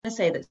to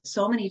say that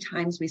so many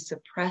times we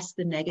suppress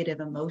the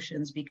negative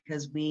emotions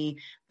because we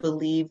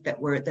believe that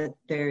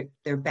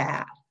they're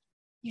bad.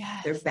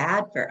 Yes. They're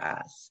bad for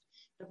us.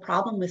 The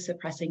problem with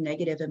suppressing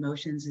negative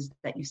emotions is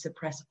that you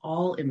suppress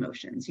all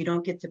emotions. You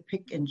don't get to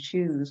pick and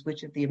choose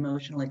which of the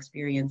emotional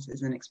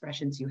experiences and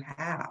expressions you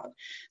have.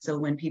 So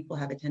when people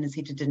have a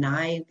tendency to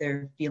deny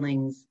their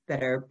feelings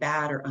that are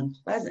bad or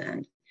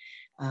unpleasant,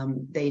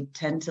 they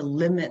tend to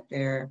limit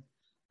their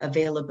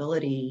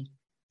availability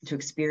to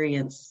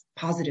experience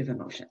positive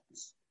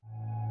emotions.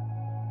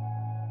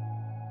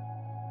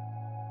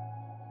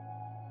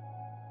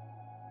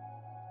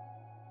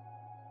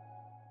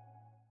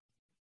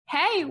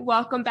 Hey,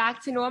 welcome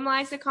back to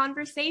Normalize the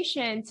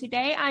Conversation.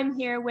 Today I'm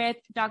here with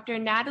Dr.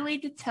 Natalie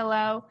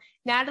Dattilo.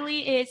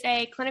 Natalie is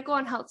a clinical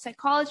and health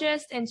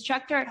psychologist,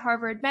 instructor at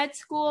Harvard Med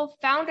School,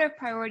 founder of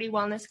Priority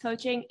Wellness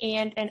Coaching,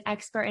 and an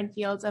expert in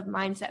fields of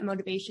mindset,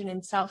 motivation,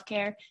 and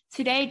self-care.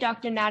 Today,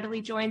 Dr.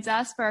 Natalie joins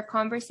us for a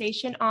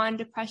conversation on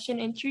depression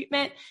and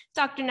treatment.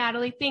 Dr.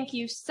 Natalie, thank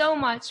you so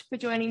much for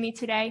joining me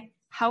today.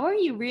 How are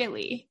you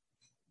really?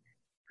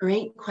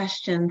 Great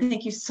question.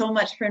 Thank you so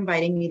much for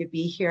inviting me to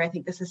be here. I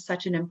think this is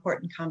such an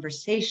important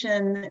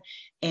conversation,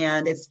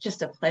 and it's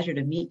just a pleasure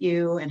to meet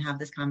you and have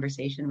this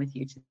conversation with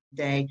you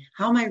today.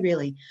 How am I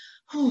really?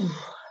 I'm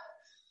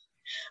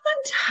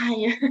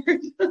tired.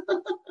 You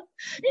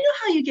know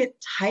how you get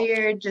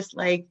tired, just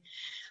like,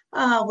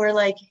 where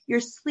like you're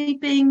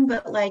sleeping,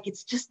 but like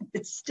it's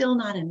still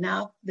not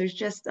enough. There's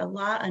just a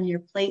lot on your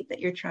plate that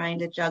you're trying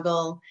to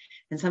juggle.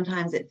 And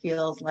sometimes it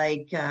feels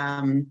like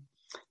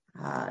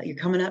you're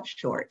coming up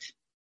short.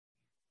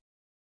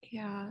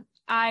 Yeah,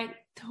 I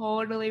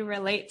totally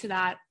relate to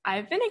that.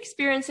 I've been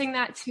experiencing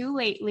that too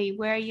lately,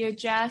 where you're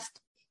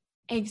just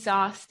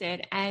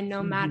exhausted, and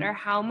no matter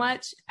how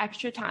much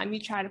extra time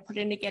you try to put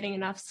into getting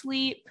enough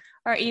sleep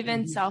or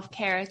even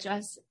self-care, it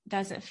just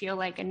doesn't feel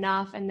like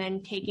enough. And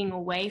then taking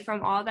away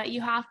from all that you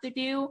have to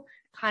do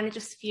kind of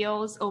just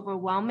feels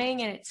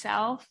overwhelming in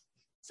itself.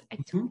 So I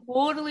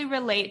totally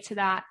relate to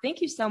that.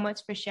 Thank you so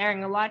much for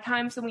sharing. A lot of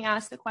times when we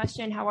ask the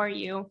question, how are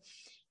you?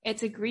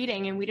 It's a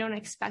greeting, and we don't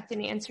expect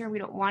an answer. We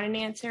don't want an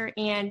answer,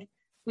 and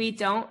we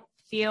don't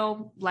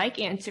feel like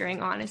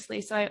answering,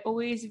 honestly. So I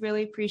always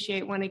really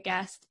appreciate when a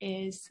guest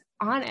is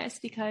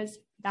honest, because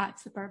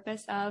that's the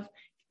purpose of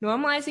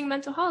normalizing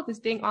mental health, is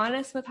being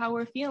honest with how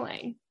we're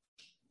feeling.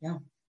 Yeah.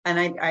 And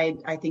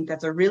I think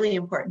that's a really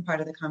important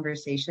part of the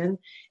conversation.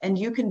 And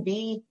you can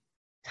be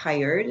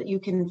tired, you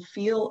can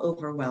feel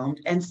overwhelmed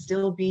and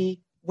still be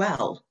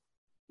well.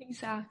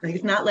 Exactly. Like,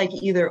 it's not like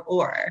either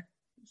or.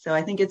 So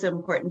I think it's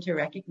important to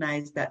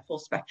recognize that full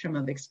spectrum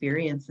of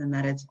experience, and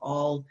that it's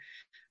all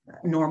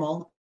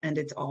normal and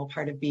it's all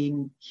part of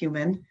being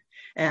human,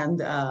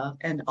 and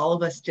all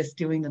of us just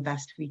doing the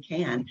best we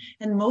can.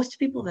 And most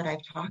people that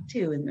I've talked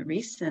to in the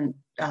recent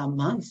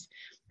months,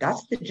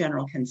 that's the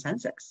general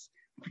consensus.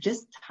 We're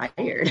just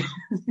tired,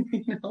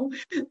 you know?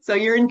 So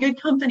you're in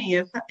good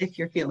company if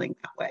you're feeling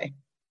that way.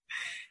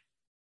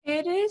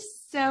 It is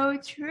so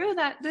true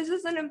that this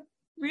is a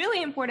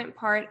really important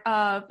part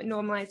of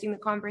normalizing the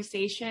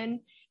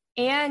conversation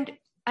and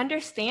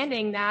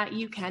understanding that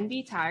you can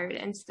be tired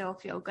and still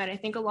feel good. I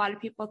think a lot of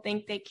people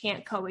think they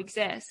can't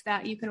coexist,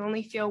 that you can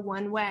only feel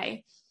one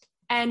way.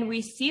 And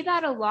we see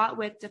that a lot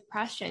with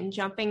depression.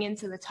 Jumping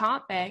into the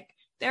topic,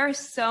 there are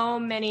so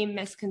many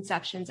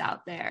misconceptions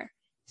out there.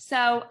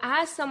 So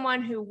as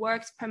someone who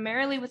works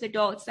primarily with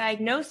adults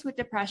diagnosed with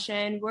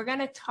depression, we're going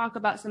to talk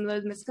about some of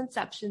those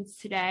misconceptions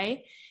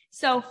today.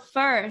 So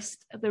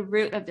first, the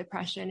root of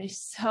depression is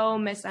so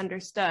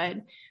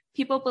misunderstood.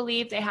 People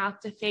believe they have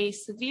to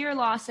face severe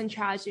loss and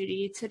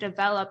tragedy to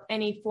develop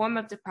any form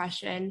of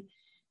depression.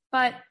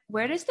 But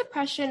where does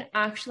depression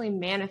actually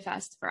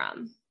manifest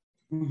from?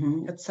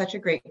 That's such a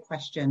great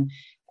question.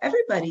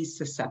 Everybody's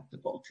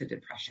susceptible to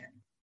depression.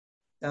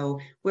 So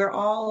we're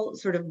all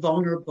sort of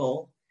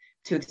vulnerable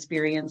to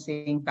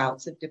experiencing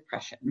bouts of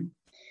depression.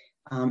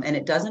 And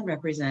it doesn't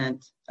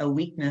represent a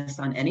weakness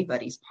on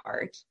anybody's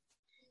part.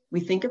 We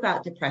think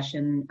about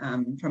depression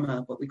from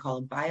what we call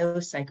a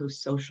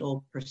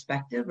biopsychosocial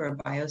perspective, or a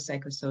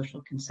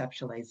biopsychosocial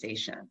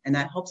conceptualization. And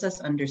that helps us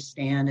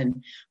understand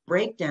and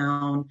break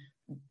down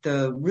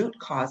the root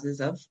causes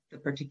of the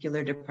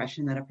particular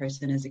depression that a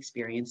person is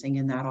experiencing.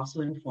 And that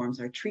also informs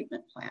our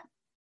treatment plan.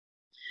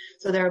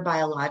 So there are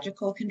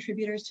biological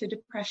contributors to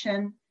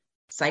depression,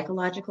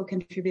 psychological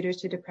contributors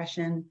to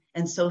depression,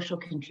 and social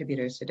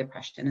contributors to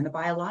depression. And the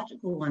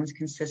biological ones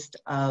consist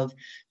of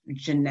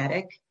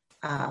genetic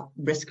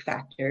risk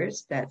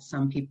factors that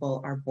some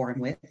people are born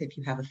with. If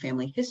you have a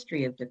family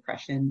history of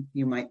depression,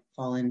 you might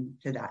fall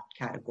into that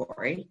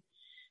category.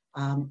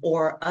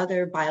 Or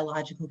other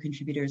biological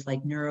contributors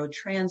like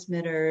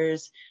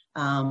neurotransmitters,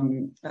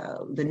 the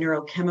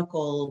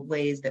neurochemical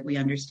ways that we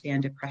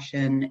understand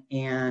depression,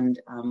 and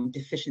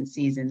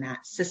deficiencies in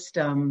that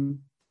system.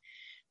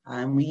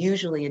 We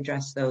usually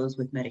address those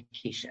with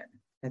medication.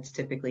 That's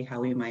typically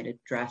how we might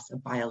address a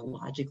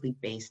biologically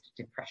based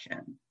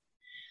depression.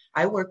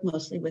 I work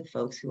mostly with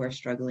folks who are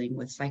struggling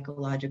with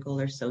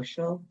psychological or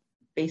social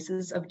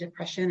bases of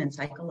depression and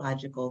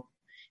psychological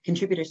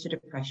contributors to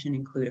depression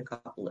include a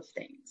couple of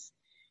things.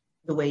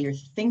 The way you're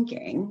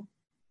thinking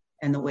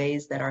and the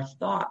ways that our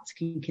thoughts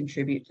can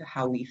contribute to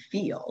how we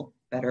feel,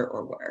 better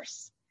or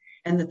worse,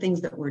 and the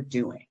things that we're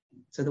doing.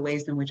 So the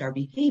ways in which our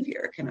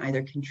behavior can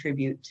either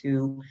contribute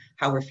to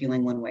how we're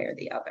feeling one way or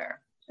the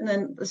other. And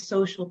then the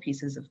social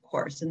pieces, of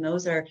course, and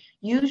those are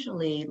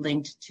usually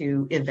linked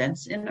to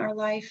events in our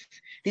life.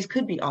 These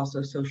could be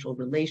also social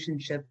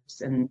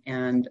relationships and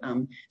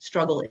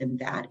struggle in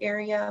that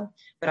area.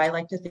 But I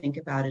like to think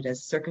about it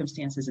as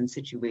circumstances and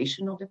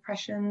situational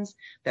depressions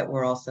that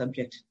we're all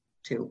subject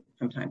to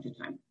from time to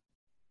time.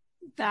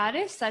 That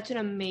is such an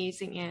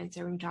amazing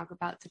answer when we talk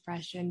about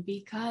depression,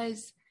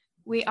 because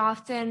we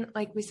often,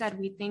 like we said,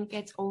 we think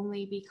it's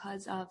only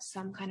because of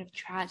some kind of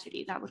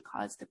tragedy that would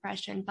cause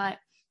depression. But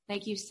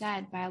like you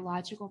said,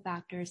 biological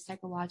factors,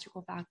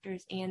 psychological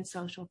factors, and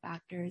social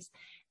factors.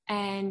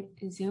 And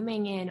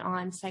zooming in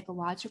on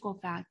psychological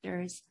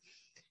factors,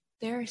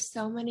 there are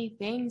so many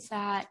things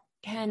that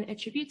can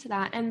attribute to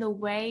that. And the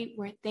way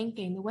we're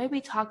thinking, the way we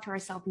talk to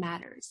ourselves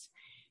matters.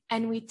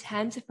 And we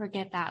tend to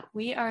forget that.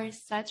 We are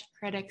such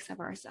critics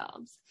of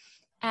ourselves.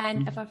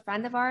 And if a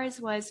friend of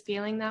ours was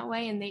feeling that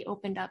way and they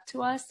opened up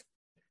to us,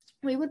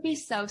 we would be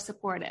so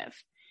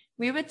supportive.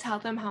 We would tell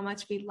them how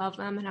much we love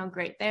them and how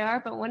great they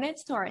are. But when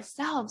it's to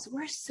ourselves,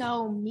 we're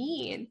so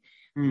mean.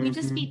 We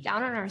just beat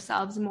down on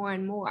ourselves more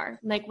and more.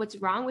 Like, what's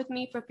wrong with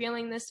me for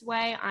feeling this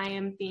way? I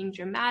am being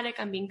dramatic.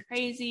 I'm being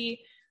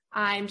crazy.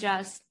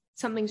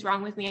 Something's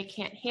wrong with me. I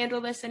can't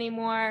handle this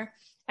anymore.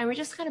 And we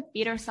just kind of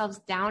beat ourselves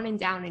down and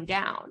down and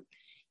down.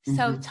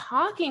 So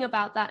talking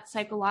about that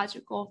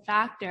psychological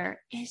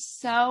factor is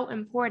so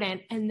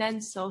important. And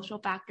then social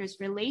factors,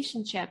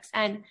 relationships.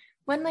 And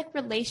when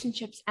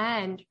relationships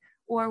end,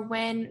 or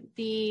when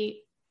the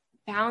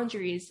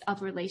boundaries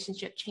of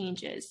relationship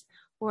changes,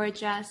 or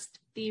just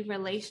the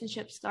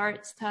relationship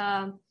starts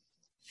to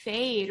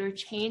fade or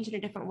change in a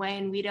different way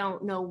and we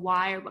don't know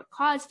why or what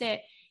caused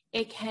it,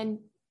 it can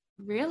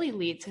really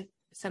lead to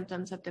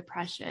symptoms of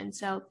depression.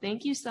 So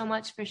thank you so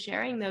much for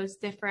sharing those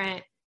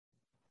different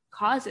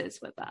causes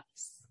with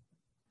us.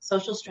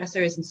 Social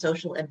stressors and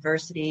social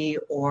adversity,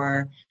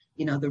 or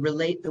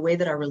the way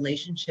that our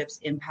relationships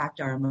impact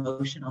our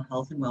emotional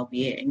health and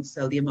well-being.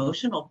 So the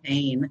emotional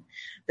pain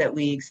that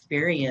we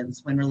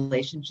experience when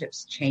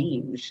relationships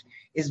change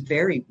is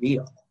very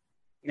real.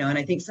 And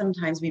I think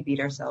sometimes we beat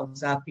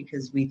ourselves up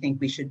because we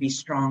think we should be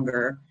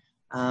stronger,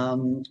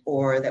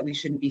 or that we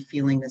shouldn't be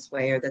feeling this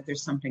way, or that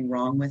there's something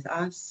wrong with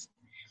us.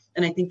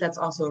 And I think that's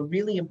also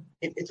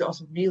it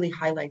also really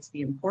highlights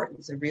the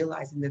importance of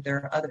realizing that there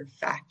are other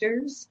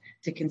factors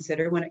to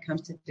consider when it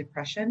comes to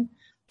depression.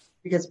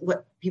 Because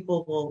what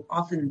people will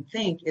often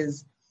think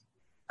is,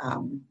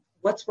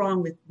 what's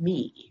wrong with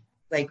me?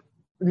 Like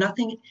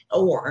nothing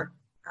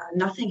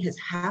has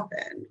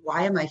happened.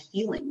 Why am I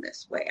feeling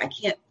this way? I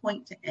can't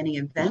point to any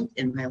event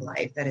in my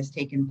life that has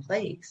taken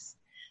place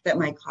that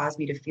might cause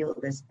me to feel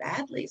this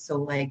badly.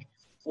 So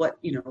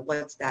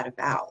what's that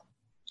about?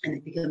 And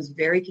it becomes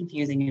very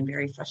confusing and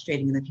very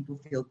frustrating, and then people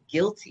feel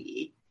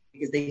guilty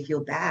because they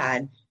feel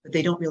bad, but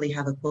they don't really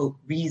have a quote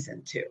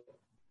reason to.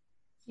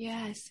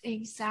 Yes,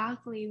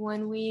 exactly.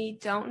 When we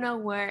don't know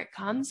where it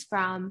comes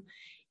from,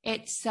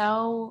 it's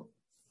so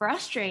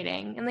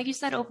frustrating. And like you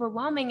said,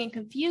 overwhelming and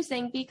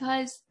confusing,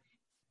 because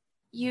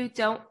you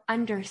don't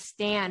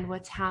understand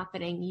what's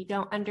happening. You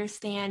don't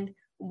understand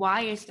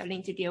why you're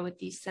starting to deal with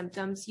these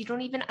symptoms. You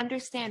don't even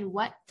understand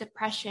what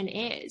depression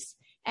is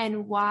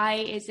and why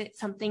is it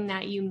something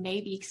that you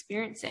may be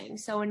experiencing.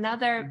 So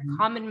another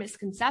common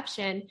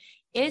misconception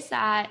is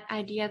that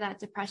idea that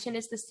depression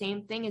is the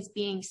same thing as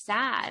being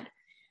sad,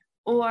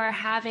 or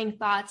having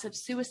thoughts of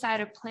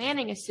suicide or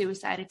planning a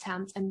suicide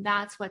attempt, and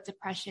that's what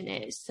depression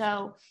is.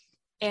 So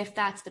if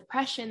that's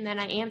depression, then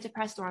I am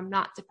depressed or I'm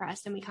not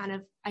depressed, and we kind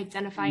of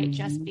identify it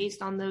just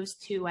based on those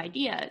two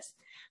ideas.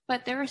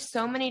 But there are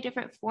so many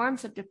different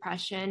forms of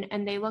depression,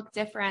 and they look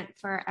different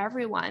for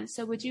everyone.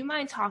 So would you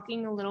mind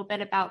talking a little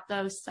bit about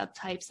those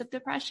subtypes of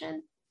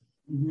depression?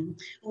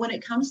 When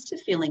it comes to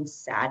feeling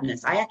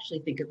sadness, I actually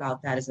think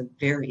about that as a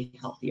very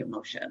healthy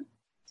emotion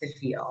to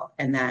feel,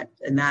 and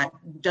that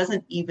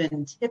doesn't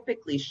even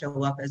typically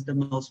show up as the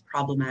most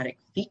problematic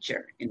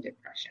feature in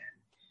depression.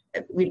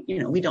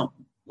 We don't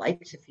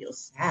like to feel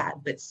sad,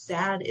 but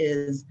sad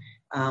is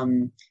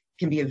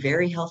can be a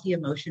very healthy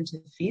emotion to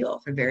feel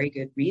for very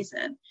good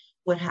reason.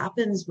 What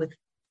happens with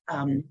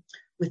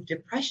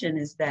depression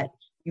is that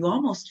you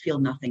almost feel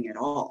nothing at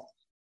all.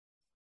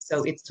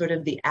 So it's sort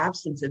of the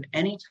absence of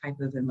any type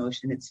of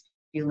emotion. It's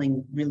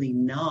feeling really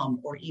numb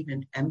or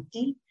even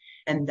empty.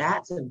 And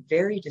that's a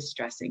very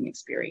distressing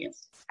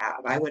experience to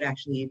have. I would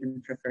actually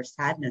even prefer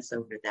sadness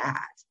over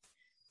that.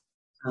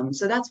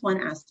 So that's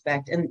one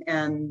aspect.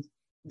 And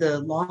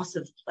the loss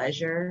of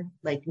pleasure,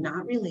 like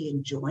not really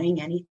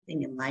enjoying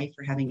anything in life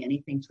or having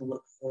anything to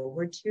look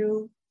forward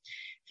to,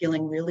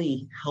 feeling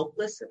really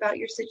helpless about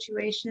your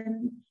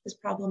situation is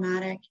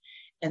problematic.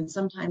 And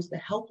sometimes the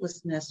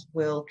helplessness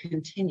will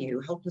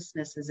continue.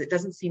 Helplessness is, it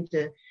doesn't seem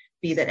to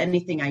be that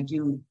anything I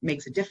do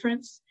makes a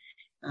difference.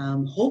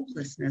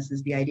 Hopelessness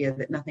is the idea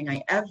that nothing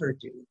I ever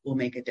do will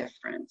make a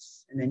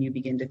difference. And then you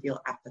begin to feel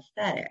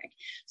apathetic.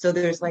 So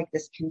there's like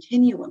this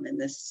continuum and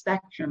this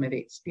spectrum of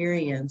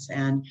experience,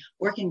 and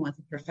working with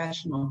a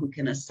professional who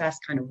can assess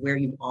kind of where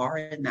you are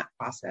in that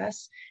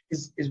process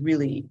is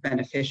really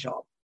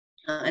beneficial.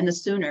 And the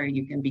sooner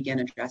you can begin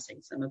addressing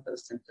some of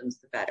those symptoms,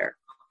 the better,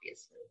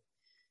 obviously.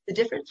 The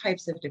different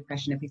types of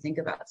depression, if you think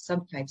about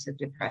subtypes of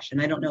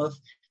depression, I don't know if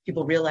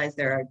people realize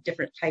there are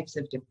different types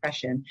of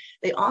depression.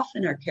 They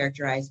often are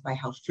characterized by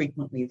how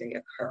frequently they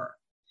occur.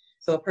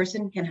 So a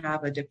person can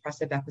have a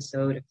depressive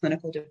episode, a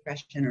clinical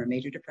depression or a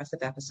major depressive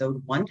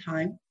episode one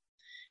time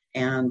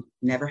and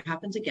never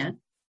happens again.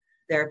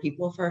 There are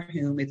people for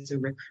whom it's a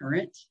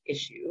recurrent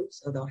issue.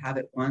 So they'll have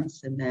it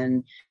once and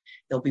then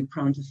they'll be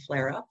prone to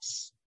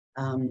flare-ups,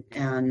 and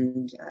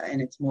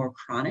it's more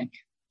chronic.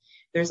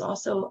 There's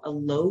also a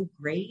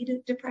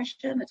low-grade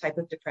depression, a type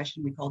of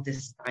depression we call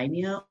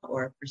dysthymia,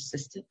 or a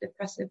persistent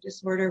depressive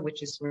disorder,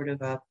 which is sort of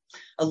a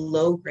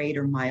low-grade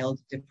or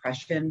mild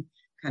depression,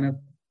 kind of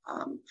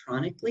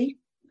chronically.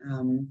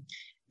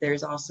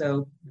 There's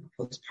also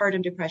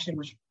postpartum depression,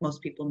 which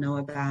most people know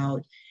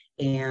about,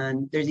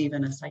 and there's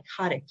even a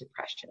psychotic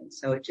depression.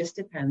 So it just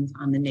depends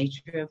on the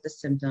nature of the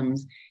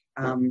symptoms,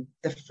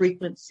 the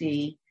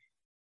frequency,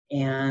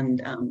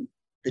 and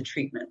the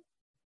treatment.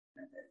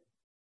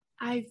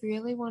 I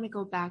really want to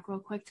go back real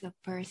quick to the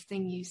first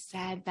thing you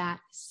said,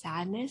 that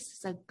sadness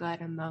is a good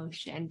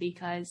emotion,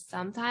 because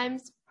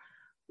sometimes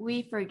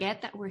we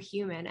forget that we're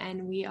human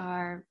and we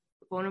are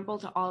vulnerable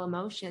to all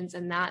emotions,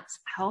 and that's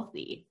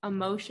healthy.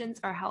 Emotions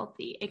are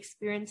healthy.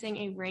 Experiencing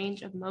a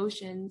range of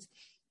emotions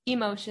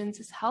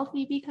is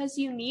healthy because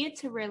you need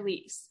to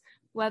release,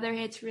 whether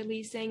it's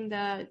releasing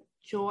the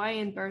joy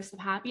and burst of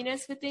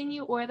happiness within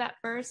you or that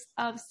burst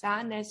of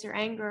sadness or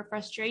anger or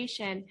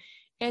frustration.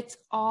 It's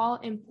all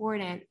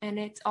important, and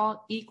it's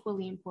all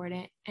equally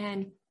important.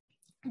 And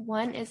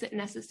one isn't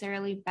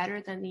necessarily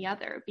better than the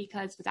other,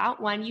 because without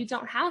one, you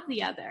don't have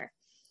the other.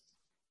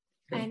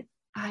 Okay. And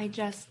I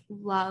just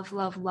love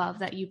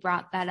that you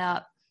brought that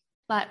up.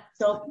 But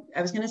so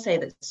I was going to say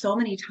that so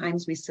many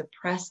times we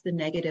suppress the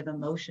negative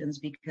emotions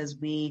because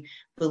we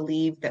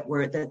believe that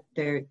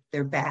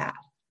they're bad.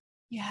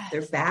 Yes.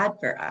 They're bad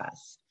for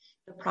us.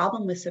 The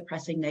problem with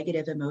suppressing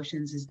negative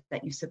emotions is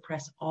that you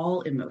suppress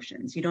all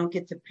emotions. You don't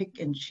get to pick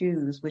and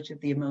choose which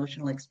of the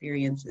emotional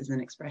experiences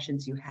and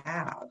expressions you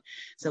have.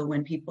 So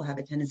when people have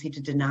a tendency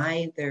to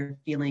deny their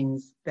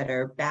feelings that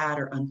are bad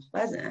or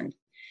unpleasant,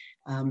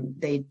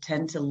 they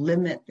tend to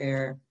limit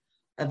their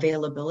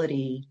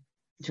availability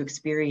to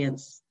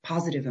experience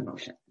positive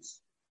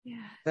emotions.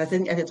 Yeah. So I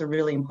think it's a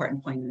really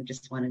important point, and I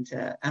just wanted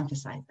to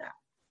emphasize that.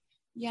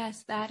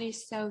 Yes, that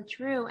is so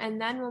true.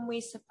 And then when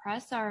we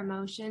suppress our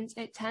emotions,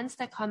 it tends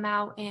to come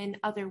out in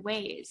other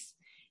ways.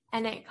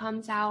 And it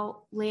comes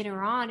out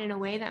later on in a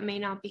way that may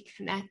not be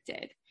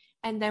connected.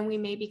 And then we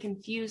may be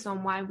confused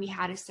on why we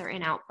had a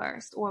certain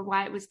outburst or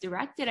why it was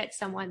directed at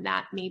someone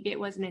that maybe it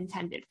wasn't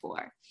intended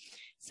for.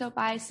 So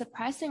by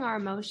suppressing our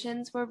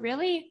emotions, we're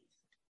really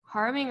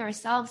harming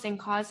ourselves and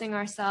causing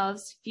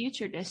ourselves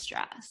future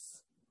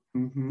distress.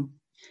 Mm-hmm.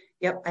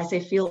 Yep, I say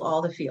feel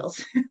all the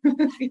feels,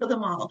 feel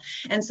them all.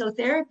 And so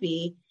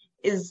therapy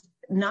is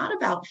not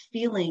about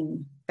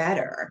feeling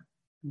better.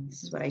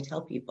 This is what I tell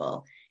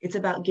people. It's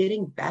about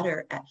getting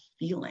better at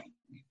feeling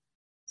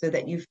so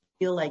that you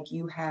feel like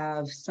you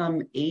have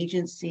some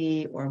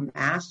agency or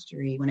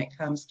mastery when it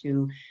comes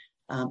to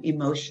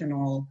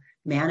emotional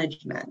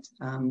management,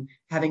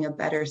 having a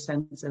better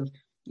sense of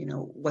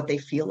what they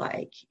feel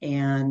like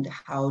and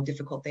how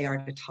difficult they are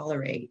to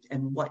tolerate,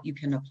 and what you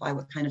can apply,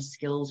 what kind of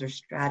skills or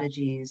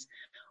strategies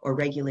or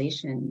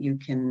regulation you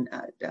can,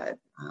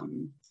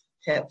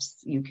 tips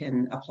you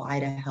can apply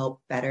to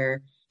help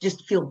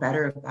just feel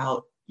better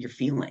about your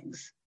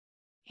feelings.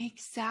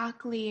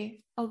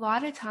 Exactly. A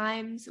lot of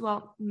times,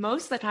 well,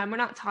 most of the time, we're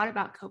not taught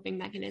about coping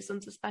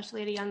mechanisms,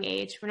 especially at a young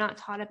age. We're not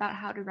taught about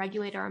how to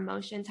regulate our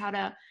emotions, how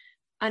to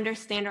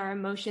understand our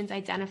emotions,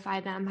 identify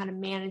them, how to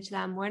manage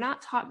them. We're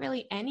not taught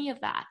really any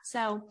of that.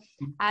 So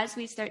as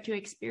we start to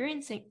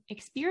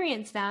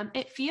experience them,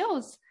 it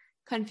feels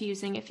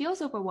confusing. It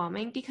feels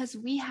overwhelming because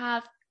we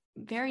have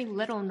very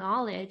little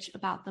knowledge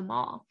about them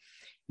all.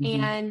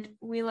 Mm-hmm. And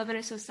we live in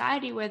a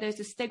society where there's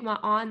a stigma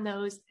on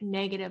those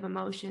negative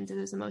emotions or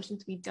those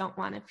emotions we don't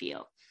want to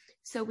feel.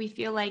 So we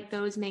feel like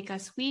those make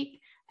us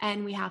weak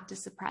and we have to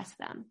suppress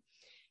them.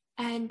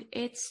 And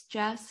it's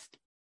just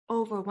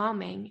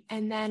overwhelming.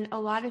 And then a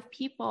lot of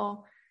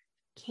people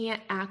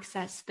can't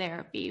access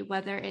therapy,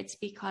 whether it's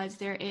because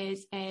there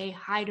is a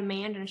high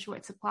demand and a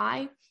short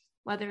supply,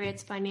 whether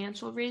it's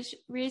financial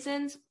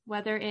reasons,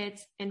 whether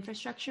it's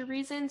infrastructure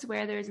reasons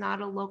where there's not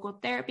a local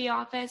therapy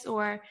office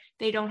or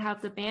they don't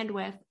have the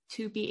bandwidth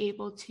to be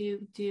able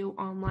to do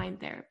online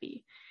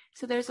therapy.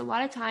 So there's a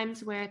lot of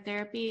times where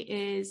therapy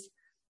is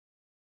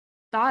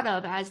thought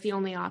of as the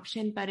only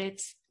option, but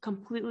it's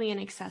completely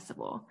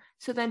inaccessible.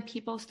 So then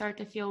people start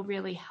to feel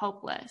really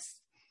helpless.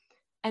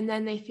 And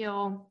then they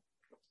feel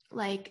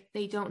like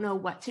they don't know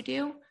what to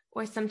do.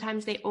 or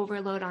sometimes they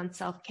overload on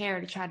self-care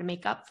to try to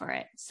make up for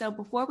it. So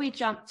before we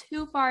jump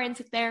too far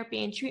into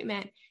therapy and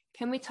treatment,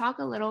 can we talk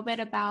a little bit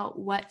about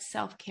what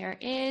self-care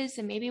is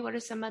and maybe what are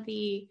some of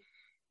the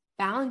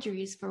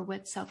boundaries for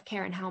what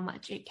self-care and how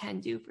much it can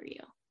do for you?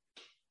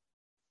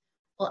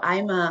 Well,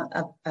 I'm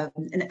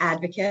an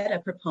advocate, a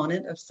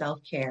proponent of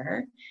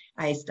self-care.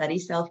 I study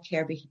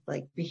self-care,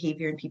 like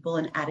behavior in people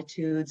and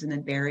attitudes, and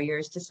then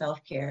barriers to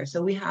self-care.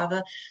 So we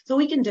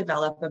can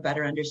develop a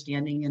better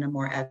understanding and a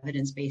more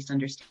evidence-based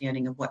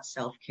understanding of what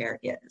self-care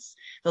is.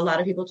 So a lot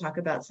of people talk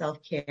about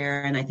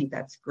self-care, and I think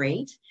that's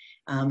great.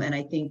 And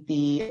I think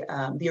the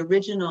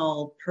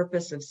original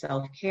purpose of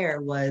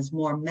self-care was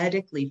more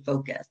medically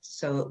focused.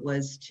 So it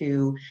was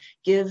to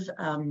give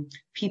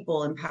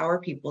empower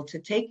people to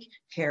take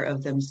care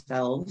of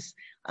themselves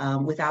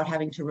without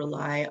having to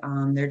rely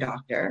on their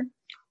doctor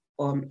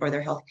or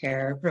their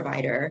healthcare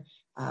provider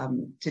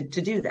to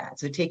do that.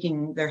 So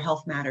taking their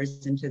health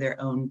matters into their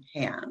own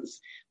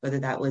hands, whether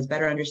that was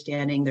better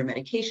understanding their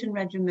medication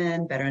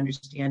regimen, better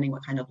understanding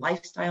what kind of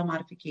lifestyle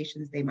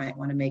modifications they might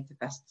want to make to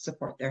best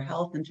support their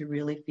health and to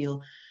really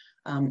feel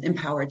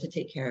empowered to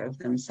take care of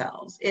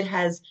themselves. It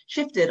has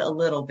shifted a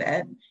little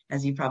bit,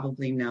 as you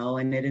probably know,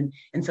 and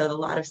so a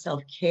lot of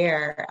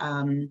self-care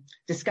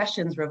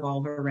discussions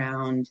revolve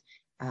around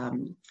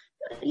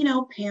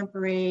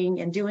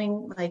pampering and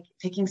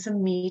taking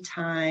some me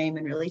time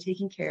and really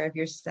taking care of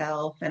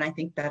yourself. And I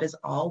think that is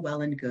all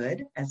well and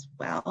good as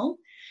well.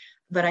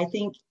 But I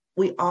think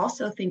we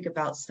also think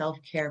about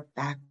self-care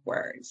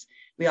backwards.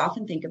 We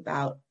often think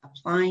about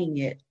applying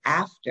it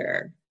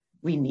after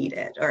we need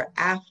it or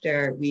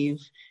after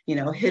we've,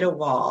 hit a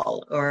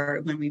wall or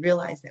when we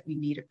realize that we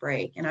need a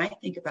break. And I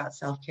think about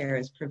self-care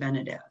as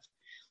preventative,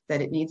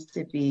 that it needs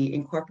to be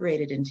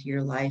incorporated into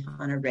your life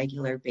on a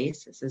regular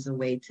basis as a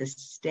way to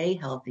stay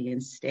healthy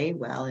and stay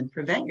well and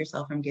prevent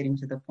yourself from getting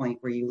to the point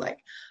where you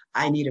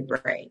I need a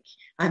break.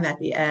 I'm at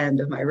the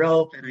end of my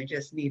rope and I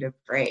just need a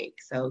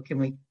break. So can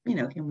we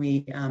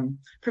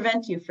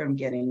prevent you from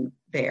getting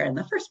there in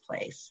the first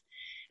place?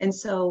 And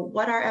so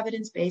what are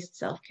evidence-based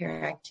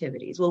self-care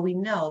activities? Well, we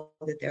know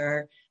that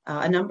there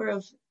are a number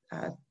of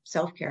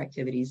self-care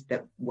activities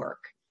that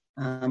work.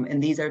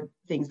 And these are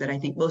things that I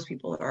think most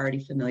people are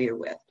already familiar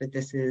with, but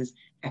this is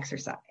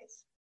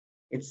exercise,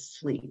 it's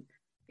sleep,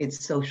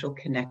 it's social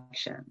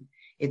connection,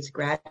 it's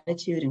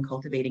gratitude and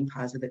cultivating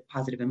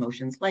positive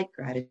emotions like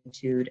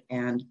gratitude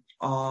and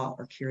awe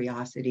or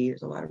curiosity.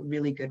 There's a lot of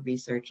really good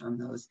research on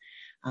those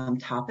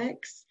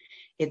topics.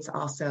 It's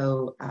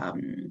also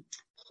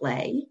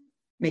play,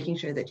 making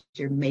sure that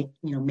you're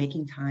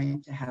making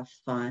time to have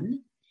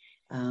fun.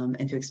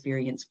 And to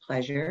experience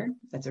pleasure.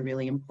 That's a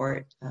really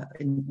important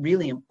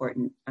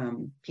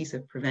piece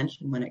of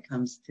prevention when it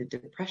comes to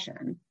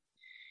depression.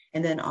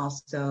 And then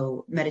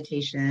also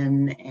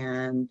meditation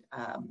and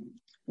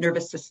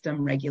nervous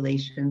system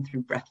regulation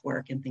through breath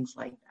work and things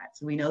like that.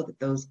 So we know that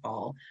those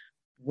all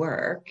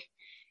work,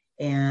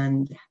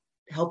 and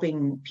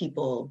helping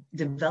people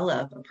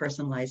develop a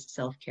personalized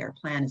self-care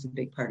plan is a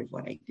big part of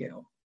what I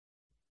do.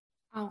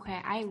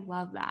 Okay, I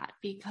love that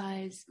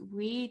because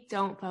we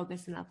don't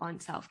focus enough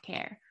on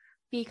self-care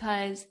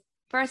because,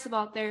 first of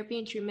all, therapy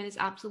and treatment is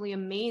absolutely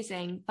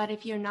amazing, but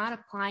if you're not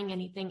applying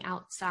anything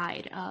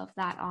outside of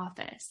that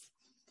office,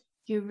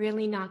 you're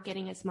really not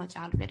getting as much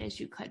out of it as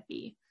you could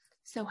be.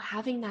 So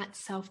having that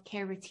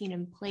self-care routine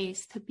in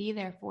place to be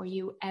there for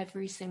you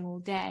every single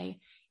day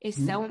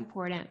is so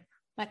important,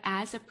 but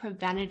as a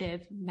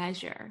preventative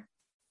measure.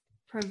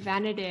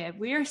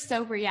 We are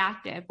so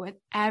reactive with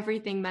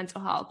everything mental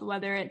health,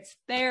 whether it's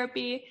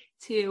therapy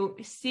to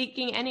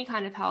seeking any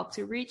kind of help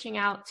to reaching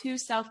out to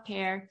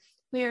self-care.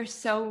 We are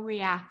so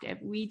reactive.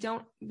 We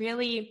don't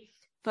really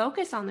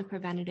focus on the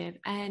preventative.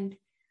 And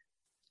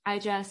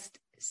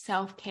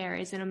self-care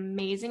is an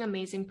amazing,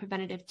 amazing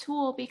preventative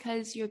tool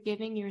because you're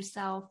giving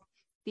yourself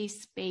the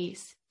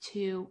space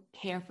to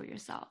care for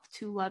yourself,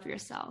 to love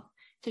yourself,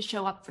 to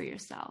show up for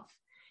yourself.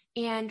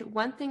 And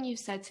one thing you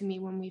said to me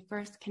when we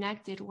first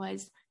connected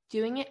was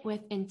doing it with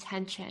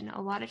intention.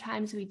 A lot of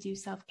times we do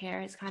self-care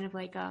as kind of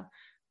like a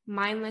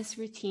mindless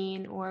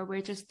routine, or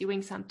we're just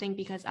doing something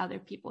because other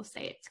people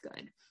say it's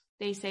good.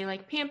 They say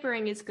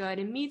pampering is good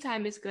and me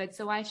time is good,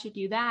 so I should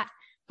do that.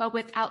 But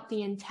without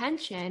the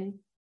intention,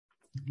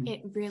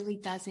 it really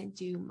doesn't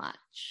do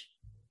much.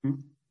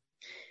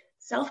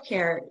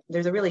 Self-care,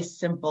 there's a really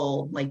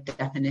simple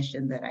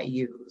definition that I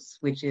use,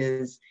 which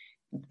is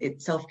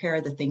self-care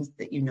are the things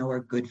that you know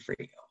are good for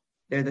you.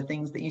 They're the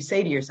things that you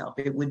say to yourself,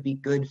 it would be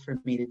good for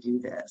me to do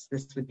this.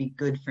 This would be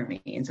good for me.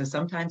 And so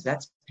sometimes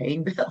that's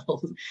paying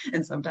bills,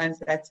 and sometimes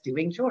that's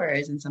doing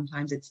chores, and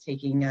sometimes it's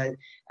taking an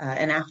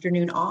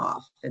afternoon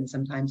off, and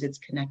sometimes it's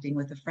connecting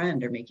with a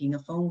friend or making a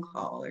phone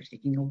call or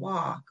taking a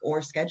walk or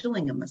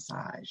scheduling a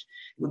massage.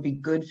 It would be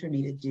good for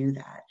me to do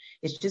that.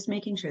 It's just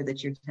making sure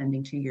that you're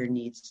tending to your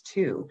needs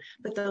too,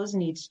 but those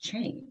needs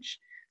change.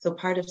 So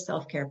part of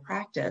self-care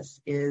practice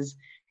is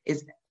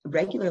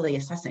regularly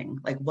assessing,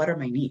 what are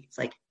my needs?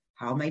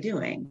 How am I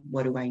doing?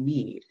 What do I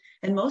need?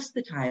 And most of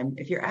the time,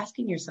 if you're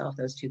asking yourself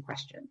those two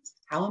questions,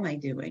 how am I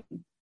doing?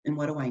 and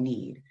what do I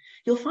need,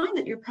 you'll find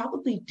that you're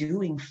probably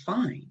doing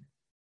fine.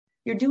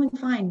 You're doing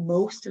fine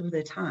most of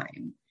the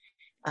time.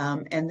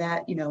 And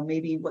that,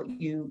 maybe what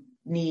you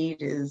need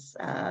is,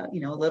 a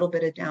little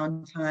bit of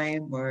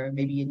downtime, or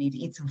maybe you need to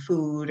eat some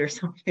food or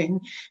something.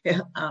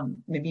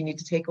 Maybe you need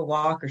to take a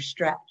walk or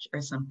stretch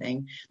or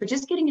something. But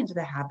just getting into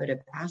the habit of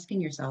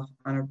asking yourself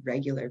on a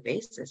regular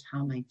basis, how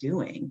am I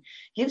doing,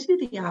 gives you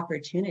the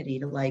opportunity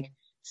to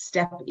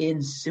step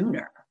in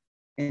sooner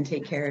and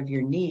take care of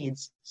your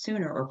needs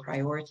sooner, or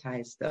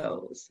prioritize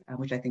those,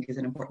 which I think is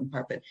an important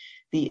part. But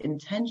the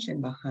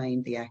intention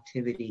behind the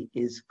activity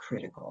is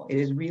critical. It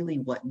is really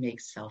what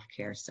makes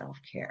self-care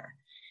self-care.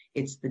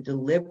 It's the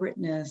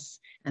deliberateness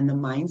and the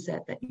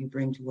mindset that you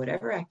bring to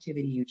whatever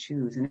activity you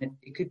choose. And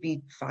it could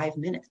be 5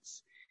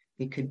 minutes.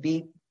 It could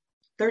be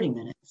 30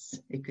 minutes.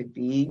 It could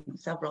be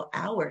several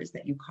hours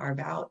that you carve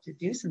out to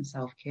do some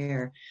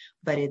self-care.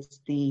 But it's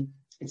the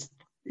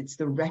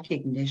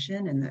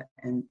recognition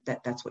and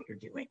that's what you're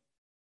doing.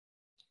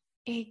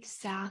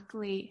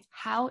 Exactly.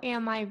 How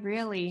am I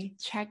really?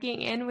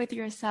 Checking in with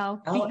yourself.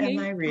 How am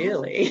I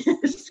really?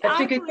 Such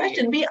a good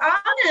question. Be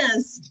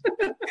honest.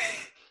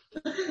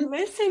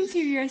 Listen to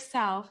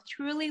yourself.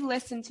 Truly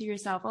listen to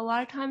yourself. A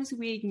lot of times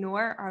we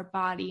ignore our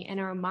body and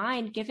our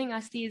mind giving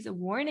us these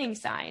warning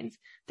signs.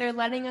 They're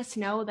letting us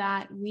know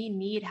that we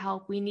need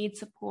help, we need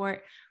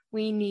support,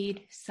 we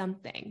need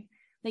something.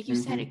 Like you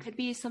said, it could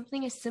be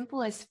something as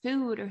simple as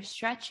food or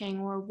stretching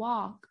or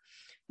walk,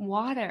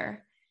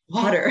 water.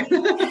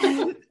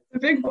 The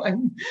big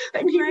one.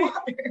 I need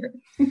water.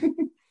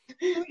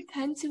 We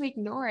tend to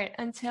ignore it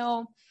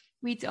until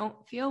we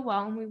don't feel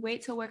well, and we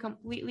wait till we're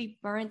completely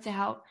burnt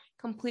out,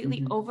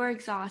 completely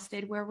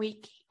overexhausted, where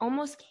we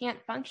almost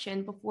can't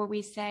function before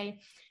we say,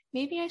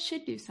 maybe I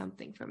should do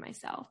something for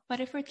myself. But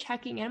if we're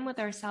checking in with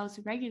ourselves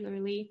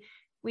regularly,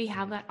 we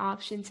have that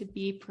option to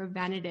be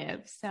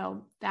preventative.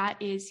 So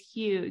that is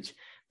huge.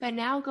 But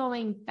now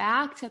going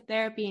back to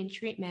therapy and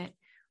treatment,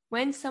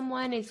 when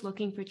someone is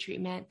looking for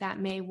treatment that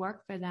may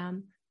work for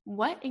them,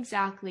 what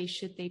exactly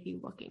should they be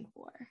looking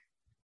for?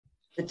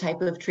 The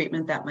type of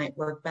treatment that might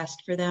work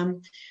best for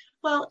them.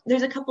 Well,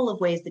 there's a couple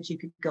of ways that you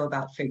could go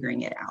about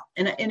figuring it out.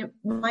 And it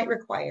might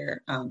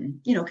require,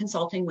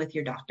 consulting with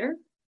your doctor,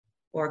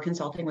 or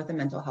consulting with a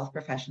mental health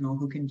professional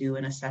who can do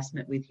an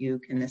assessment with you,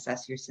 can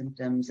assess your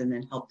symptoms, and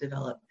then help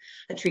develop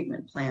a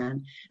treatment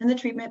plan. And the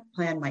treatment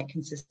plan might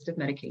consist of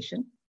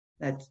medication.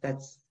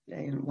 That's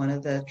one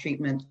of the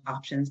treatment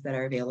options that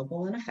are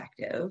available and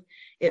effective.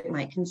 It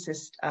might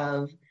consist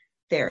of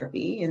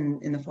therapy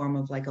in the form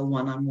of a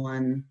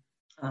one-on-one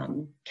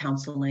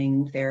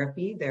counseling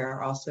therapy. There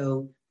are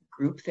also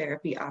group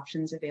therapy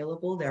options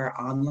available. There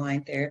are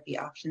online therapy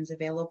options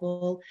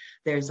available.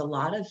 There's a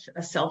lot of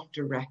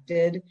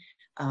self-directed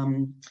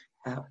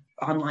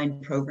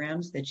online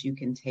programs that you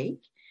can take.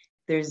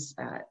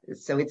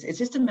 So it's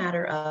just a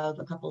matter of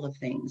a couple of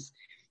things.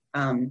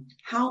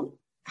 How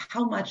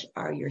much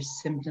are your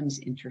symptoms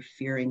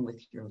interfering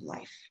with your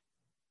life?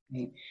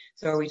 Right?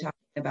 So are we talking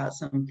about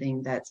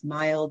something that's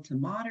mild to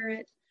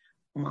moderate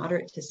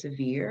to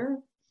severe,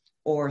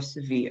 or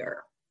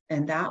severe?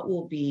 And that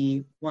will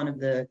be one of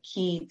the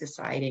key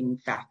deciding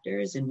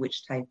factors in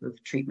which type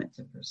of treatment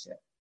to pursue.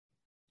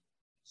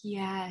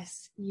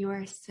 Yes,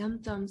 your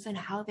symptoms and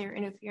how they're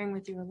interfering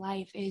with your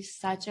life is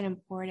such an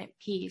important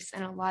piece.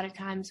 And a lot of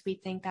times we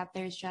think that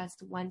there's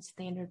just one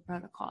standard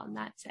protocol and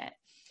that's it.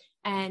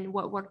 And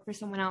what worked for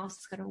someone else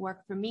is going to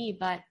work for me.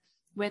 But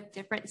with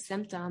different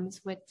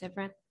symptoms, with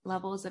different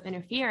levels of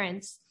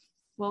interference,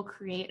 we'll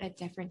create a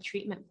different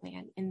treatment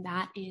plan. And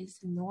that is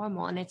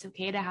normal. And it's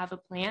okay to have a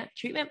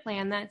treatment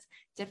plan that's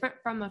different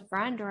from a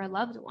friend or a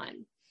loved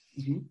one.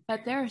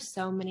 But there are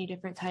so many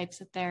different types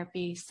of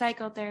therapy: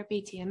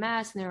 psychotherapy,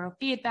 TMS,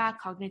 neurofeedback,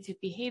 cognitive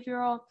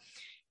behavioral.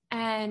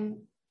 And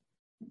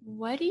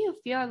what do you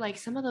feel are like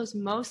some of those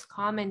most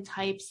common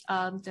types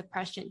of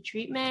depression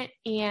treatment?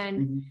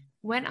 And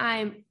when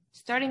I'm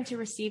starting to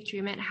receive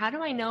treatment, how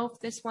do I know if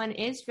this one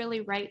is really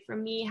right for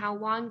me? How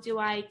long do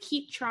I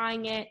keep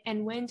trying it?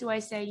 And when do I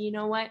say, you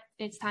know what,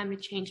 it's time to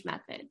change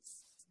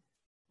methods?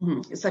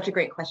 It's such a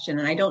great question.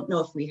 And I don't know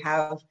if we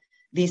have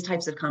these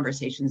types of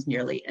conversations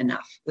nearly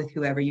enough with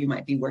whoever you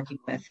might be working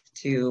with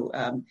to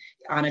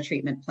on a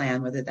treatment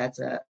plan, whether that's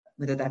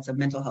a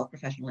mental health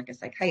professional like a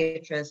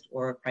psychiatrist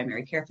or a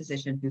primary care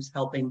physician who's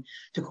helping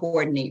to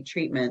coordinate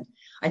treatment.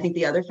 I think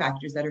the other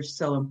factors that are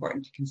so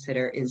important to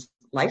consider is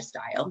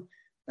lifestyle.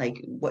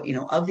 Like what,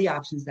 of the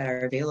options that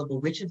are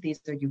available, which of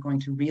these are you going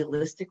to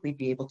realistically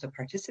be able to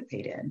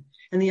participate in?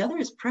 And the other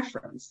is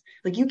preference.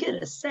 Like you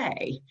get a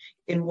say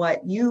in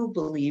what you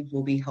believe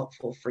will be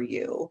helpful for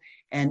you.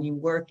 And you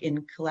work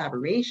in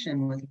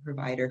collaboration with a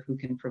provider who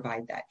can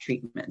provide that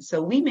treatment.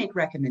 So we make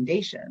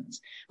recommendations,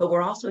 but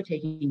we're also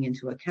taking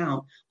into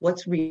account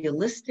what's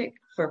realistic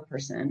for a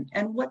person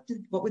and what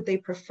would they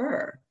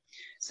prefer.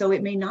 So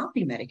it may not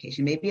be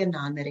medication, maybe a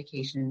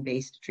non-medication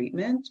based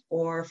treatment,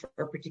 or for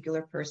a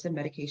particular person,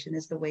 medication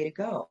is the way to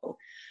go.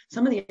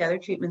 Some of the other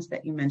treatments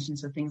that you mentioned,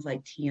 so things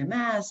like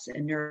TMS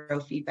and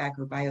neurofeedback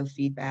or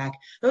biofeedback,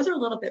 those are a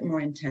little bit more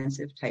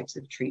intensive types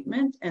of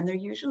treatment, and they're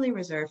usually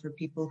reserved for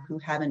people who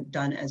haven't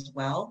done as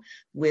well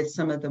with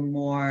some of the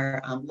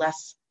more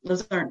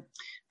those aren't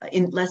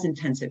in less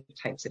intensive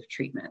types of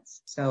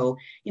treatments. So,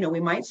 we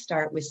might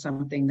start with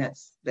something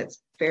that's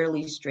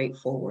fairly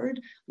straightforward,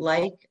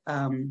 like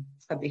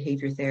a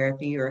behavior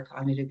therapy or a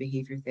cognitive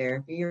behavior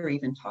therapy, or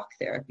even talk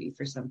therapy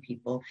for some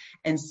people,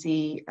 and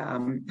see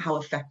how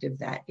effective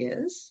that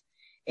is.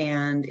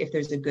 And if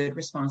there's a good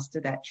response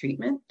to that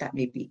treatment, that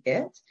may be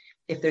it.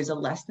 If there's a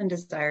less than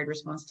desired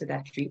response to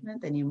that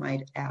treatment, then you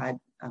might add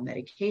a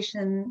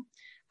medication,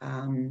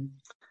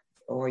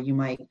 or you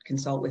might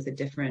consult with a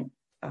different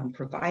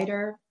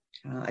provider,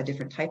 a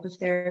different type of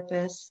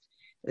therapist.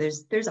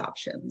 There's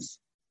options.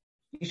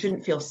 You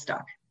shouldn't feel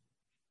stuck.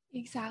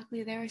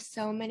 Exactly. There are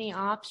so many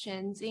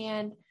options.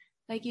 And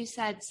like you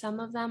said, some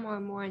of them are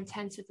more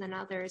intensive than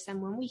others.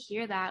 And when we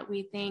hear that,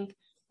 we think,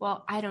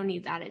 well, I don't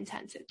need that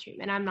intensive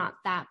treatment. I'm not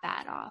that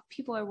bad off.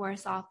 People are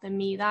worse off than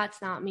me.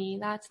 That's not me.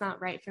 That's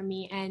not right for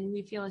me. And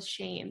we feel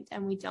ashamed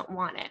and we don't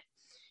want it.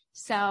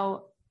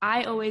 So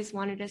I always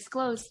want to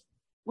disclose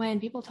when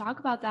people talk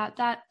about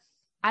that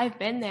I've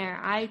been there.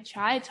 I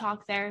tried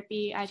talk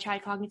therapy. I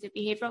tried cognitive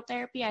behavioral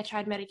therapy. I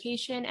tried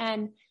medication,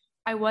 and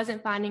I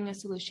wasn't finding a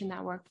solution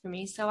that worked for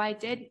me. So I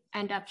did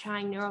end up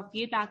trying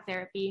neurofeedback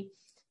therapy,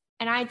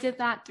 and I did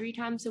that 3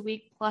 times a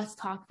week plus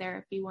talk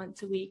therapy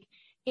once a week.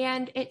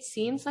 And it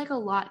seems like a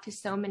lot to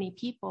so many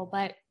people,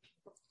 but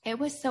it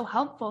was so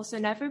helpful. So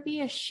never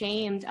be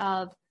ashamed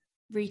of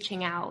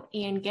reaching out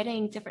and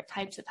getting different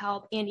types of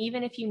help. And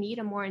even if you need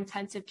a more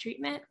intensive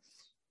treatment,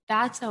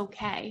 that's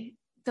okay.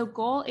 The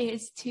goal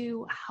is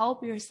to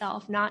help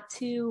yourself, not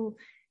to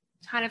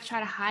kind of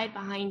try to hide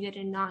behind it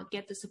and not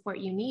get the support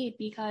you need.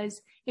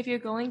 Because if you're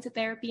going to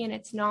therapy and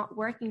it's not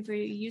working for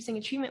you, using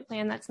a treatment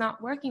plan that's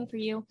not working for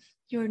you,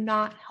 you're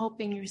not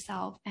helping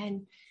yourself.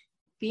 And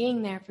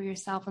being there for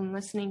yourself and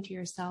listening to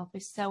yourself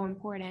is so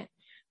important.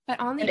 But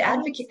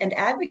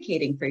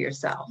advocating for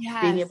yourself,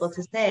 yes. Being able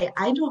to say,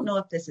 I don't know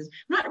if this is,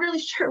 I'm not really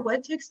sure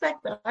what to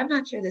expect, but I'm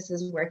not sure this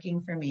is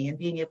working for me, and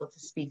being able to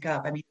speak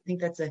up. I mean, I think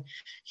that's a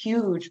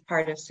huge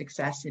part of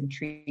success in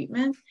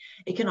treatment.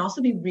 It can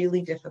also be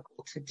really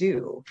difficult to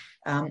do,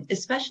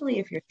 especially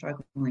if you're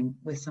struggling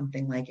with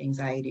something like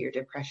anxiety or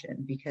depression,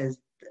 because,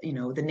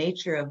 the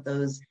nature of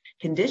those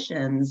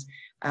conditions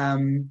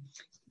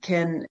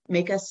can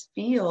make us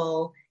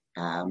feel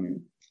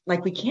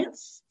like we can't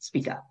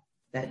speak up.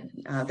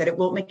 That it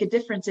won't make a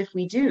difference if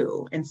we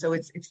do. And so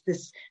it's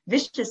this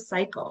vicious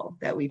cycle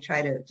that we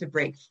try to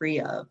break free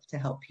of to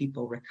help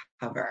people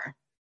recover.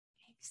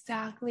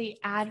 Exactly.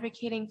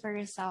 Advocating for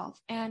yourself.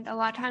 And a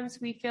lot of times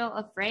we feel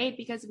afraid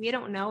because we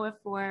don't know if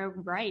we're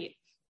right.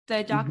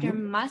 The doctor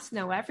must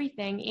know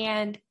everything,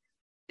 and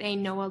they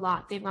know a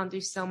lot. They've gone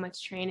through so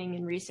much training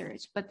and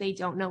research, but they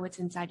don't know what's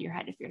inside your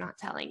head if you're not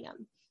telling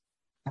them.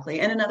 Exactly.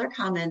 And another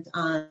comment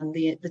on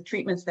the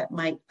treatments that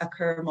might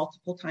occur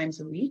multiple times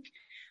a week.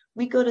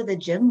 We go to the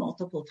gym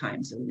multiple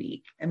times a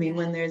week. I mean,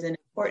 when there's an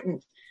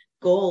important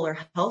goal or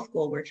health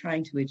goal we're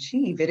trying to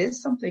achieve, it is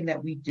something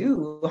that we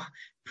do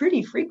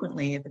pretty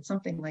frequently. If it's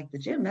something like the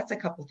gym, that's a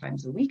couple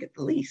times a week at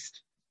the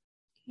least.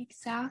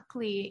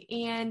 Exactly.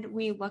 And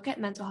we look at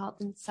mental health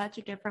in such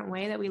a different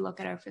way that we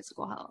look at our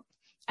physical health.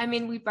 I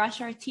mean, we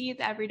brush our teeth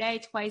every day,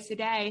 twice a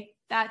day.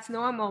 That's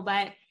normal,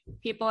 but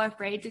people are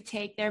afraid to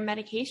take their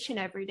medication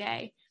every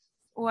day.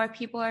 Or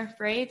people are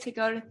afraid to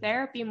go to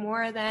therapy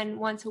more than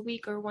once a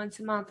week or once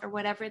a month, or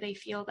whatever they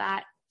feel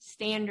that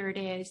standard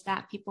is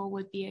that people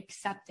would be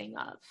accepting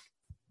of.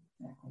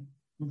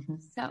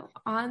 So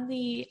on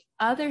the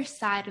other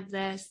side of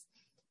this,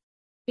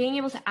 being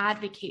able to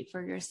advocate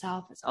for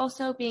yourself is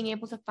also being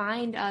able to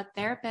find a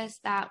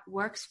therapist that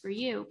works for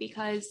you,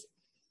 because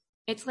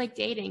it's like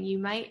dating. You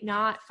might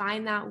not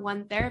find that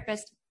one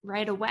therapist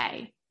right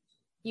away.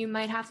 You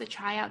might have to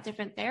try out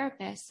different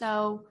therapists.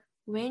 So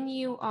when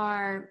you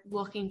are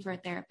looking for a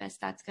therapist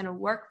that's going to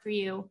work for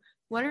you,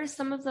 what are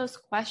some of those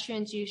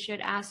questions you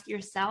should ask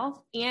yourself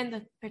and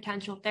the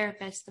potential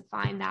therapist to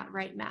find that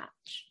right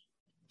match?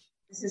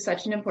 This is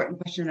such an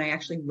important question. I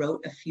actually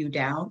wrote a few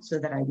down so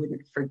that I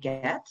wouldn't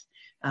forget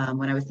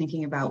when I was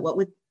thinking about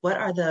what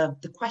are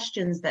the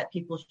questions that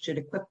people should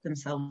equip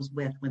themselves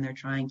with when they're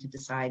trying to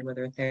decide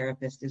whether a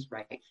therapist is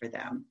right for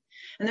them.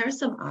 And there are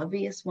some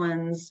obvious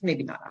ones,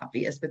 maybe not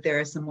obvious, but there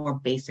are some more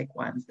basic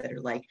ones that are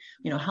like,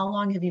 how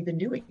long have you been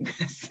doing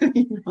this?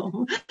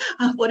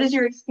 What is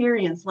your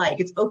experience like?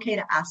 It's okay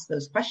to ask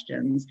those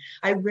questions.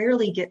 I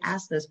rarely get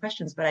asked those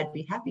questions, but I'd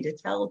be happy to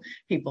tell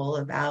people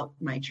about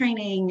my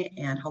training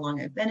and how long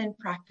I've been in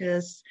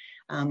practice.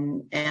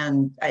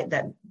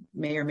 That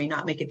may or may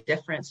not make a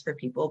difference for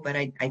people, but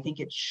I think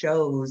it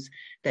shows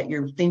that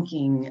you're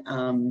thinking,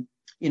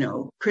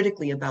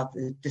 critically about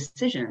the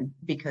decision,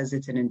 because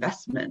it's an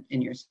investment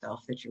in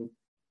yourself that you're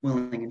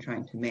willing and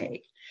trying to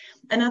make.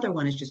 Another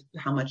one is just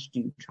how much do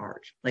you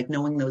charge? Like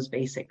knowing those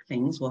basic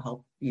things will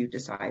help you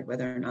decide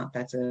whether or not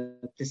that's a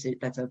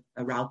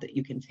route that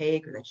you can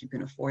take or that you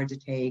can afford to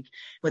take,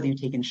 whether you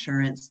take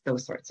insurance,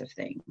 those sorts of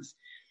things.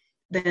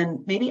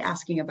 Then maybe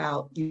asking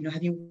about,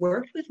 have you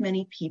worked with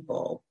many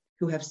people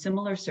who have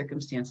similar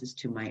circumstances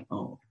to my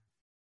own?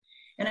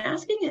 And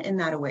asking it in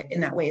that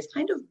way is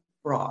kind of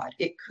broad.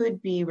 It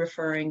could be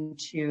referring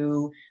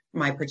to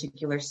my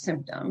particular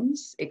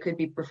symptoms. It could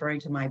be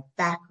referring to my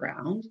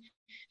background.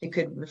 It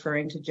could be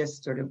referring to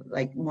just sort of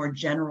like more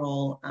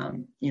general,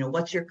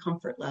 what's your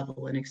comfort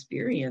level and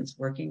experience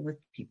working with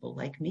people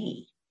like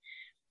me?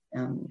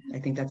 I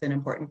think that's an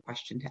important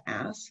question to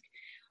ask.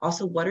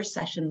 Also, what are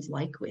sessions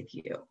like with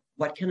you?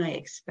 What can I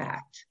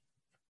expect?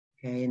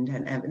 Okay,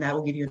 and that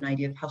will give you an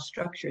idea of how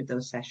structured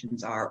those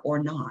sessions are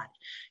or not.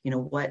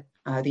 What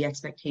the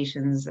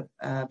expectations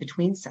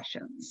between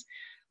sessions.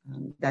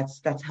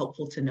 That's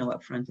helpful to know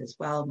up front as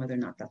well, whether or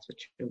not that's what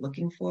you're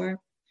looking for.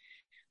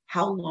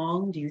 How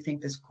long do you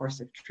think this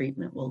course of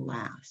treatment will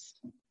last?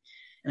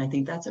 And I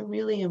think that's a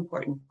really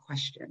important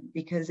question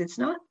because it's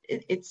not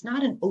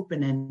an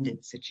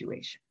open-ended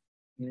situation.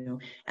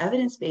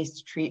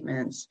 Evidence-based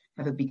treatments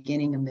have a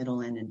beginning, a middle,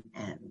 and an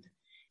end.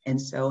 And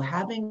so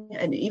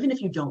and even if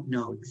you don't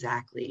know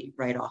exactly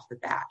right off the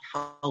bat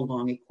how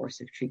long a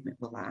course of treatment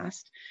will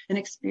last, an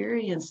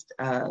experienced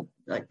mental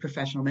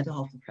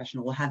health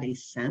professional will have a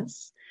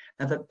sense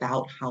of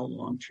about how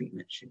long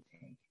treatment should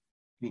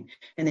take.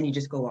 And then you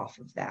just go off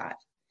of that.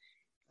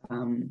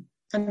 And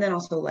then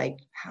also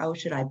how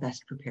should I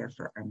best prepare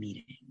for our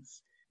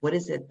meetings? What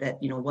is it that,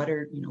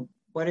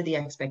 what are the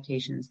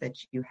expectations that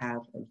you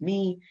have of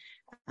me?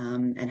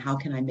 And how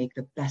can I make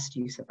the best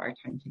use of our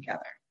time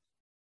together?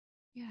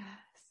 Yes,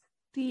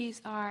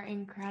 these are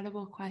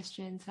incredible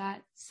questions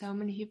that so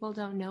many people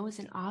don't know is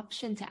an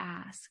option to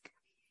ask.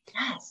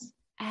 Yes.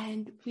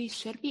 And we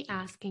should be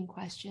asking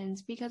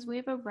questions because we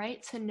have a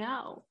right to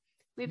know.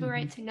 We have a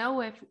right to know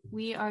if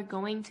we are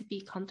going to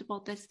be comfortable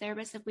with this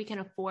therapist, if we can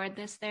afford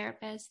this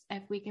therapist,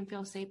 if we can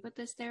feel safe with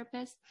this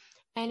therapist.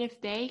 And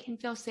if they can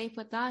feel safe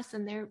with us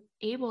and they're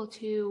able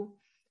to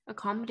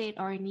accommodate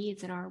our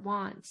needs and our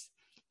wants.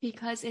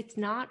 Because it's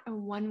not a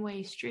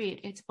one-way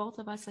street. It's both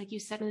of us, like you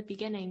said in the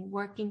beginning,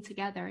 working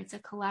together. It's a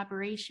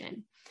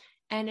collaboration.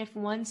 And if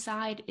one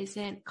side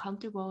isn't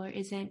comfortable or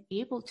isn't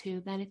able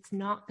to, then it's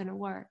not going to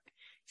work.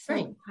 So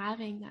right.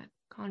 Having that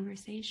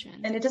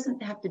conversation. And it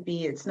doesn't have to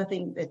be, it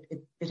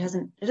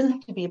doesn't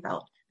have to be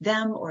about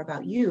them or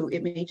about you.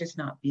 It may just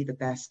not be the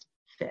best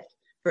fit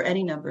for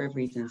any number of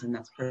reasons, and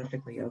that's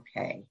perfectly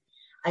okay.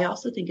 I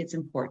also think it's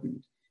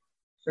important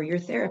for your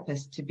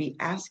therapist to be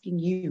asking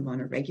you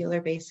on a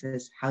regular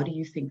basis, how do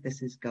you think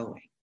this is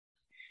going?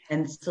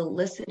 And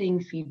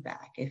soliciting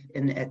feedback.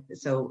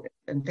 So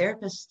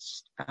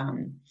therapists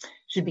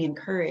should be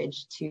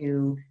encouraged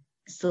to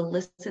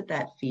solicit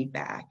that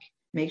feedback,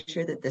 make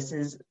sure that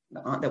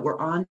that we're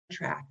on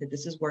track, that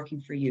this is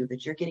working for you,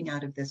 that you're getting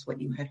out of this what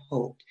you had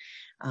hoped,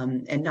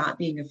 and not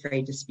being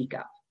afraid to speak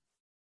up.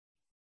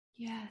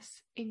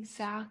 Yes,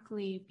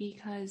 exactly.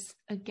 Because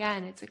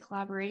again, it's a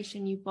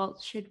collaboration. You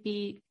both should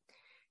be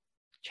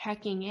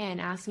checking in,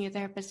 asking your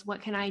therapist, what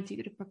can I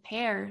do to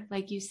prepare,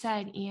 like you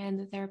said, and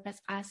the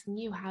therapist asking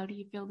you, how do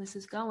you feel this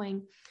is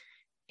going?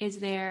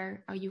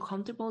 Are you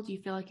comfortable? Do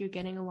you feel like you're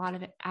getting a lot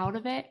of it out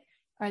of it?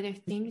 Are there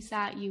things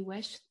that you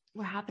wish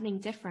were happening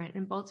different?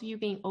 And both of you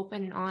being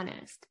open and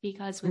honest,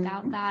 because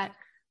without that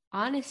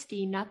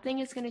honesty, nothing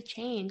is going to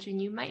change and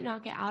you might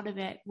not get out of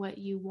it what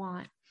you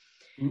want.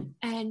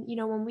 And,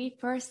 when we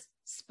first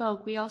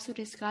spoke, we also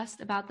discussed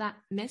about that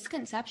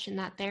misconception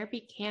that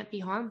therapy can't be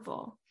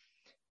harmful.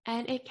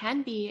 And it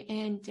can be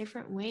in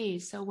different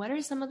ways. So what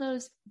are some of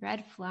those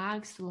red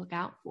flags to look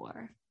out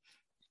for?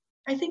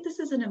 I think this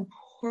is an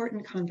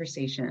important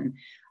conversation.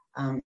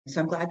 So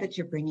I'm glad that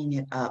you're bringing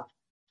it up.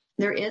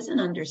 There is an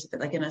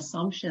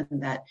assumption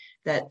that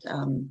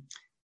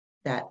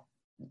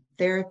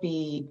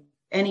therapy,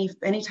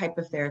 any type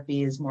of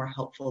therapy is more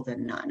helpful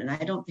than none. And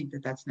I don't think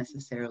that that's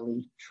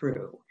necessarily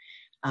true.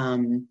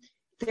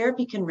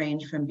 Therapy can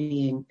range from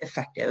being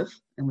effective,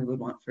 and we would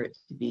want for it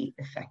to be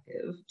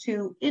effective,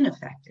 to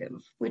ineffective,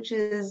 which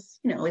is,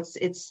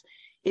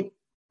 it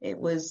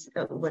was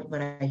what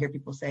I hear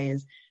people say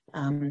is,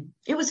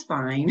 it was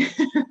fine.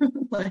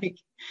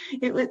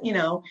 It was,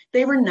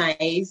 they were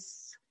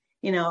nice,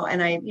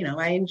 and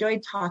I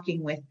enjoyed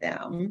talking with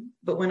them.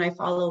 But when I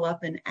follow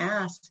up and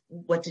ask,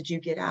 what did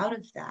you get out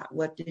of that?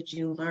 What did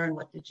you learn?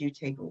 What did you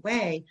take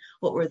away?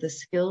 What were the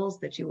skills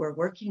that you were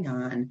working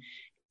on?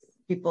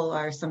 People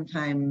are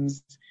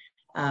sometimes,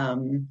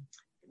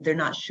 they're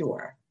not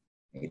sure.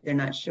 They're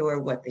not sure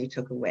what they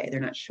took away. They're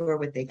not sure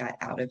what they got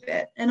out of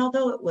it. And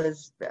although it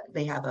was,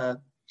 they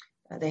thought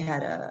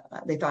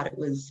it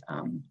was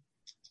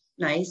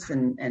nice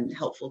and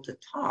helpful to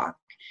talk,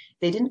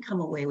 they didn't come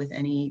away with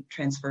any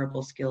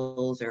transferable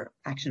skills or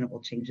actionable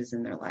changes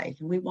in their life.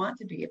 And we want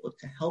to be able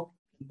to help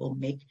people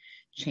make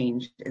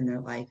change in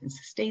their life and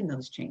sustain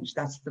those change.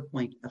 That's the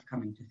point of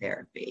coming to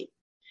therapy.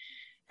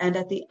 And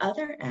at the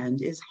other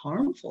end is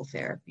harmful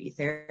therapy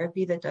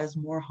that does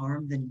more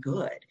harm than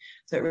good.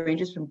 So it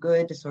ranges from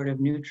good to sort of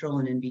neutral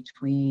and in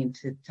between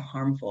to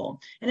harmful.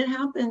 And it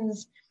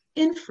happens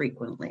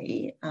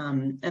infrequently.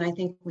 And I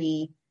think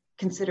we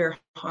consider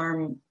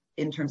harm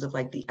in terms of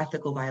like the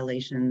ethical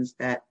violations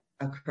that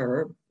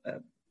occur,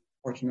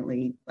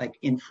 fortunately, like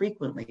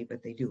infrequently,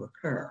 but they do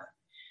occur,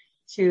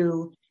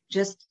 to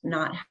just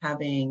not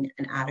having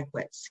an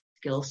adequate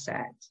skill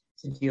set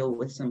to deal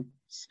with some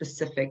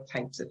specific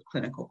types of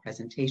clinical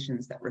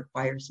presentations that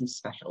require some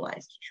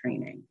specialized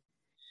training.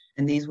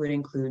 And these would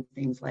include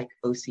things like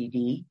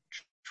OCD,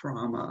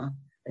 trauma,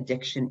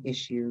 addiction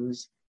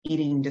issues,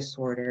 eating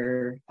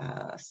disorder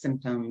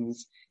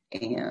symptoms,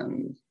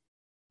 and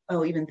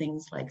even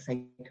things like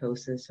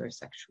psychosis or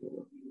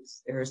sexual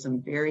abuse. There are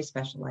some very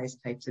specialized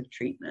types of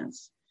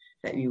treatments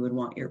that you would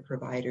want your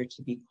provider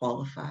to be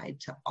qualified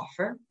to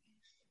offer.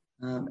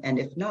 And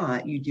if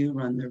not, you do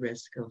run the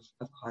risk of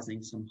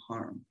causing some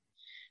harm.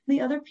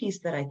 The other piece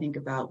that I think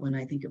about when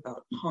I think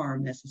about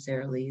harm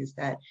necessarily is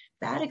that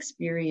bad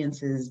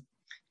experiences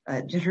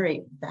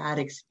generate bad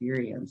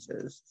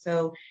experiences.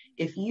 So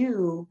if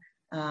you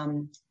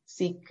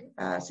seek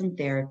some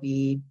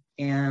therapy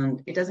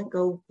and it doesn't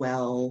go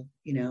well,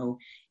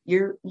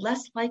 you're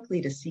less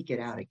likely to seek it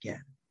out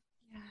again.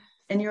 Yeah.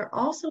 And you're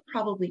also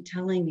probably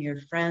telling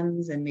your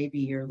friends and maybe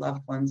your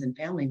loved ones and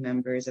family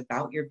members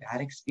about your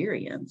bad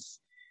experience,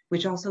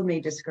 which also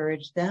may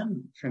discourage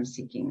them from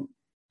seeking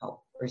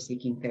help or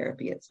seeking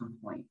therapy at some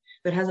point.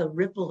 But it has a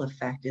ripple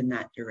effect in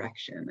that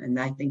direction. And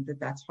I think that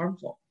that's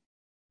harmful.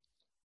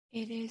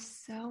 It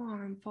is so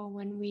harmful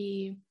when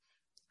we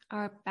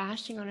are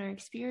bashing on our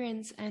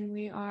experience and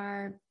we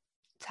are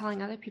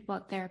telling other people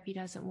that therapy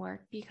doesn't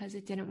work because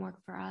it didn't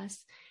work for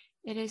us.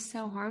 It is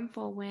so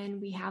harmful when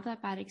we have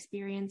that bad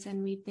experience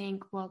and we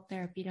think, well,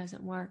 therapy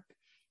doesn't work.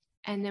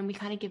 And then we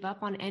kind of give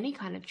up on any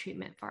kind of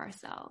treatment for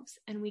ourselves,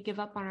 and we give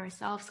up on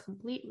ourselves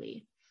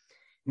completely.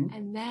 Mm-hmm.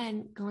 And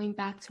then going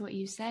back to what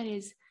you said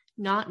is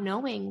not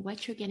knowing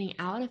what you're getting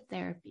out of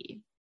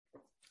therapy.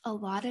 A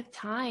lot of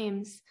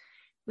times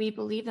we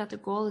believe that the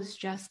goal is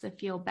just to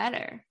feel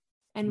better,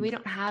 and we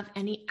don't have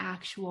any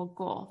actual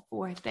goal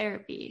for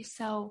therapy.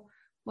 So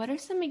what are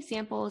some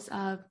examples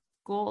of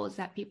goals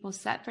that people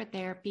set for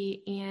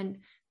therapy and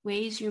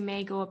ways you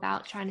may go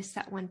about trying to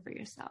set one for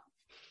yourself?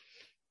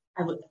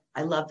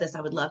 I love this.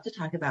 I would love to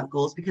talk about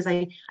goals because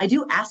I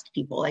do ask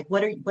people, like,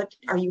 what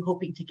are you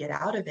hoping to get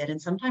out of it?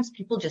 And sometimes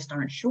people just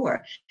aren't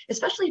sure,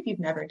 especially if you've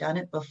never done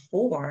it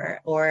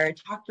before or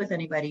talked with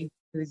anybody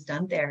who's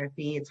done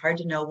therapy. It's hard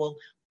to know, well,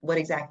 what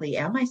exactly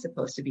am I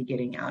supposed to be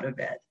getting out of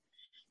it?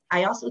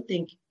 I also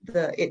think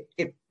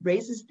it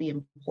raises the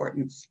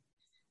importance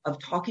of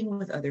talking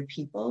with other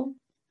people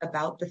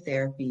about the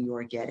therapy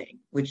you're getting,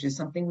 which is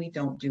something we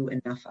don't do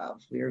enough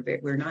of.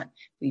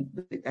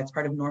 That's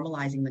part of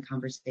normalizing the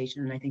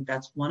conversation. And I think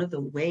that's one of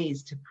the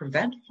ways to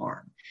prevent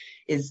harm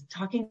is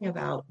talking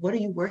about what are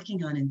you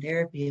working on in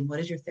therapy and what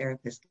is your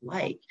therapist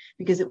like?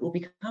 Because it will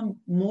become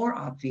more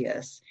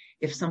obvious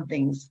if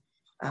something's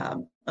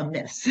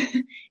amiss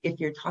if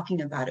you're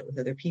talking about it with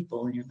other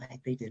people and you're like,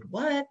 they did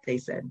what? They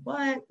said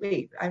what?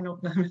 Wait, I'm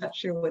not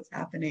sure what's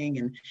happening.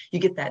 And you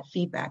get that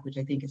feedback, which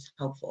I think is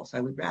helpful. So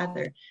I would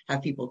rather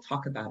have people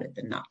talk about it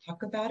than not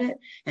talk about it,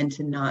 and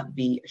to not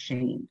be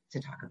ashamed to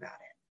talk about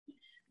it.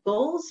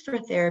 Goals for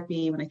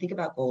therapy, when I think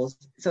about goals,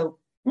 so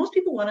most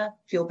people want to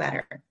feel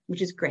better,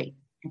 which is great.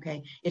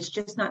 Okay. It's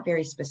just not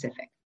very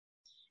specific.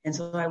 And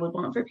so I would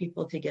want for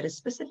people to get as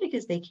specific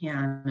as they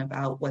can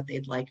about what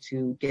they'd like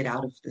to get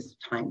out of this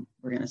time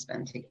we're going to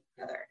spend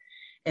together.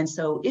 And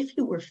so if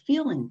you were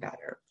feeling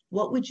better,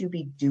 what would you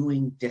be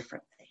doing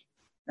differently?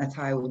 That's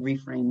how I would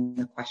reframe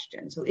the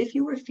question. So if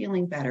you were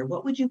feeling better,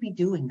 what would you be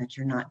doing that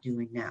you're not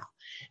doing now?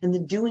 And the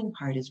doing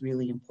part is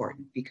really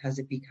important because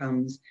it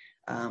becomes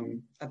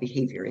a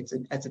behavior. It's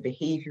a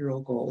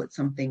behavioral goal. It's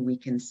something we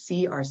can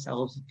see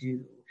ourselves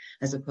do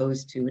as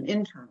opposed to an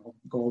internal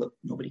goal that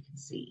nobody can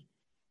see.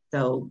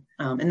 So,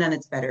 and then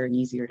it's better and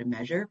easier to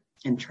measure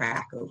and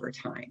track over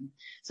time.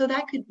 So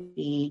that could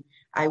be,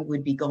 I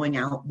would be going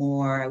out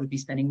more. I would be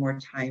spending more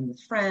time with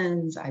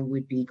friends. I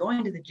would be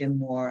going to the gym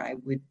more. I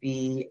would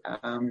be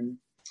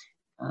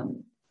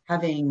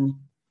having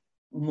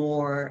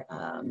more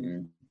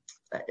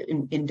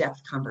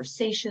in-depth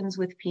conversations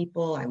with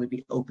people. I would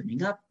be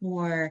opening up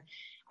more.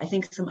 I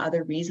think some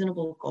other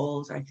reasonable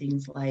goals are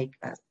things like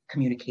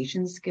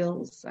communication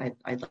skills.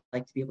 I'd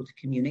like to be able to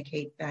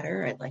communicate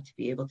better. I'd like to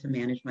be able to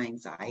manage my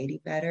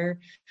anxiety better,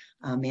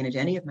 manage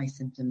any of my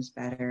symptoms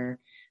better.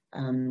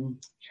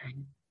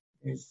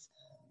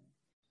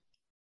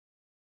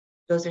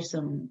 Those are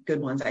some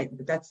good ones.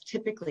 That's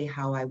typically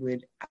how I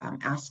would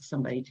ask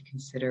somebody to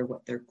consider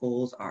what their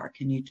goals are.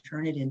 Can you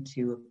turn it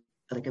into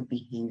like a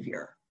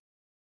behavior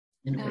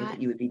in a way that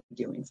you would be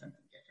doing something?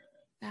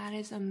 That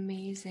is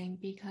amazing,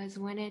 because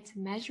when it's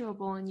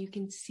measurable and you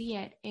can see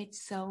it,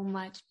 it's so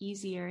much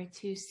easier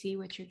to see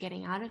what you're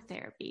getting out of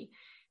therapy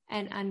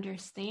and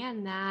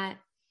understand that,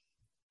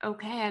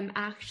 okay, I'm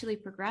actually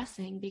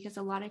progressing, because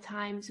a lot of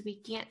times we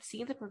can't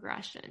see the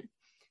progression.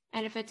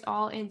 And if it's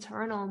all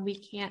internal and we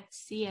can't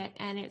see it,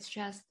 and it's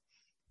just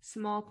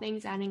small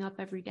things adding up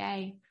every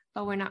day,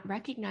 but we're not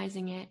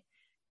recognizing it,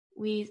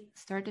 we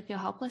start to feel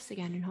helpless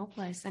again and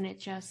hopeless, and it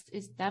just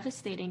is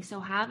devastating. So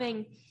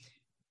having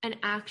an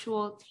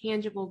actual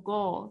tangible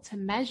goal to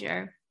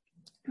measure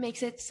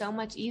makes it so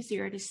much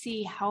easier to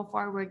see how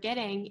far we're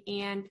getting,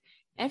 and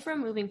if we're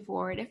moving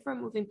forward, if we're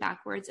moving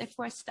backwards, if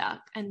we're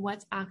stuck, and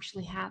what's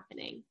actually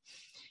happening.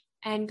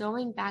 And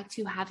going back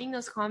to having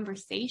those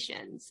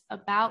conversations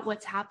about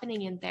what's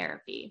happening in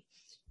therapy.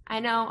 I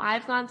know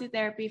I've gone through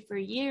therapy for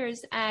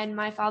years, and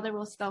my father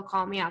will still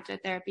call me after a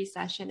therapy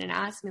session and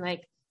ask me,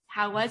 like,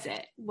 how was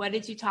it? What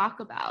did you talk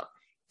about?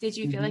 Did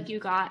you feel like you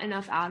got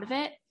enough out of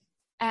it?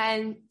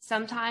 And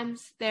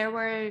sometimes there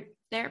were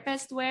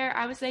therapists where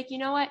I was like, you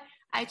know what?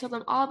 I told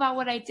him all about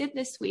what I did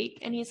this week.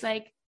 And he's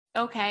like,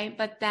 okay,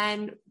 but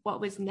then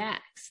what was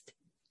next?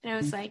 And I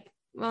was like,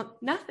 well,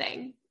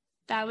 nothing.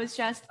 That was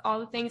just all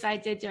the things I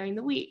did during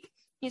the week.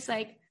 He's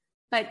like,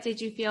 but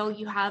did you feel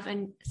you have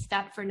a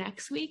step for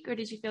next week? Or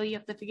did you feel you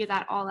have to figure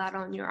that all out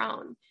on your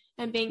own?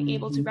 And being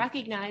able to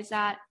recognize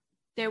that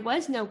there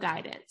was no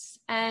guidance,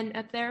 and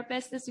a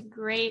therapist is a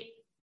great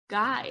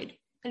guide.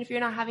 And if you're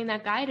not having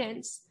that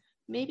guidance,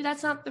 maybe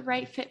that's not the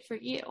right fit for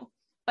you.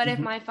 But if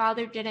my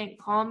father didn't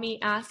call me,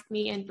 ask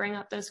me, and bring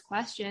up those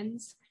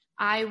questions,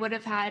 I would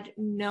have had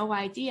no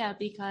idea,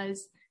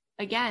 because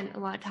again, a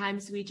lot of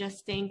times we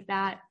just think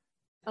that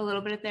a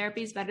little bit of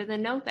therapy is better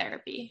than no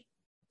therapy.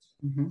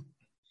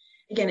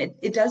 Again,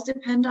 it does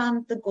depend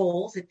on the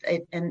goals.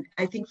 And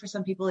I think for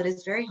some people, it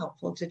is very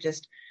helpful to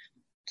just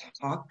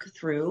talk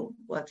through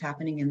what's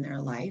happening in their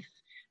life.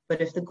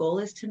 But if the goal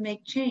is to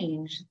make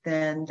change,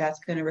 then that's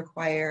going to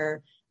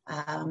require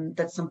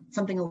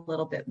something a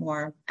little bit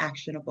more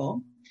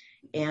actionable,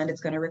 and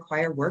it's going to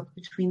require work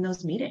between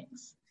those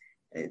meetings.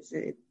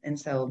 And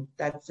so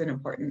that's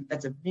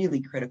a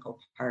really critical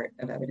part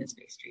of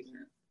evidence-based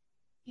treatment.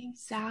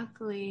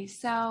 Exactly.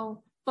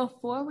 So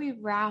before we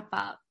wrap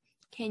up,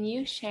 can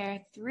you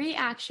share 3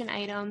 action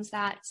items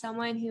that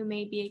someone who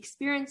may be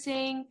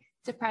experiencing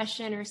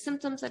depression or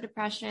symptoms of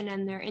depression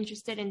and they're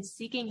interested in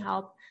seeking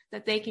help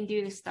that they can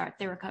do to start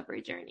their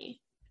recovery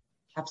journey?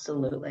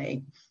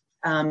 Absolutely.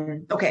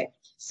 Okay.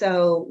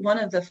 So one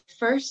of the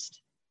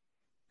first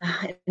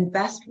and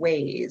best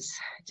ways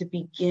to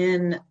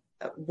begin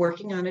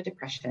working on a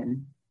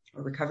depression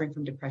or recovering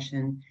from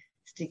depression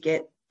is to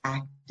get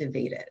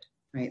activated,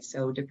 right?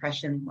 So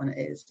depression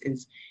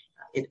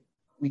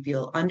we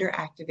feel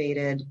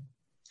underactivated.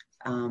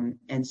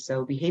 And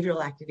so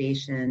behavioral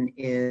activation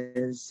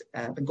is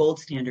the gold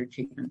standard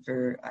treatment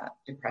for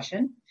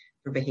depression,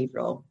 for a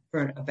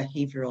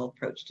behavioral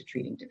approach to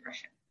treating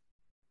depression.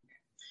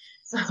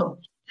 So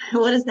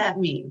what does that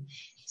mean?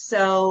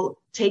 So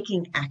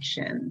taking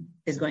action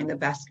is going to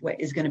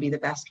be the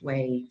best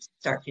way to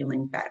start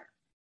feeling better.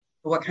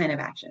 What kind of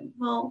action?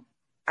 Well,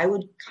 I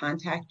would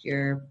contact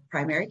your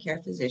primary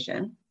care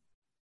physician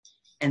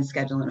and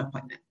schedule an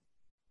appointment.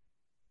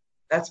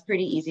 That's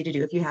pretty easy to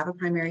do. If you have a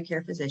primary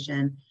care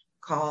physician,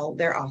 call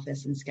their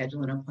office and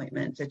schedule an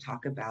appointment to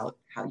talk about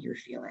how you're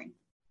feeling.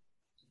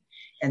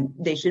 And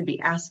they should be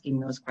asking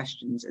those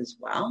questions as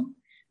well,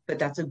 but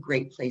that's a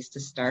great place to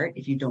start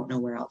if you don't know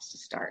where else to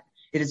start.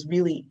 It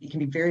can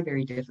be very,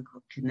 very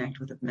difficult to connect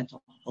with a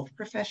mental health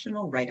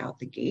professional right out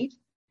the gate.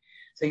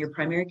 So your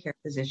primary care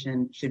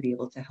physician should be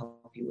able to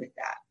help you with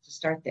that. So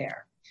start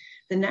there.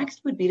 The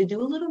next would be to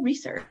do a little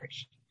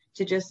research,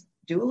 to just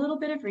do a little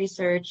bit of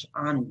research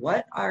on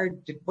what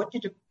do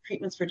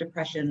treatments for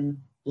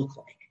depression look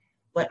like?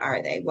 What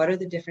are they? What are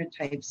the different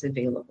types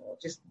available?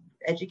 Just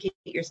educate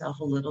yourself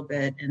a little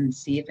bit and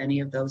see if any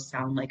of those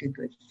sound like a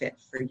good fit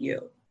for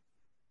you.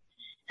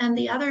 And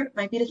the other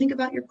might be to think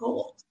about your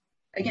goals.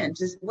 Again,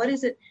 just what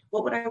is it?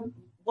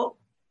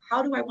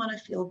 How do I want to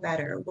feel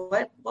better?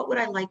 What would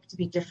I like to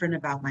be different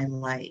about my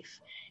life?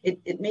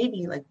 It may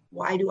be like,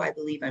 why do I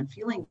believe I'm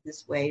feeling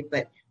this way?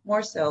 But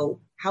more so,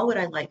 how would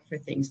I like for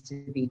things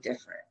to be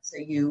different? So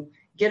you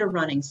get a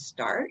running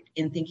start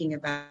in thinking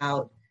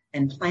about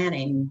and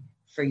planning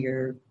for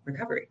your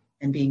recovery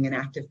and being an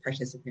active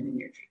participant in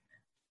your treatment.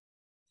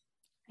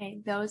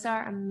 Okay, those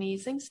are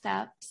amazing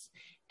steps.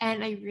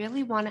 And I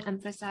really want to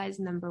emphasize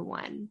number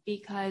 1,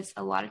 because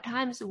a lot of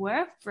times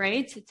we're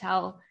afraid to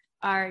tell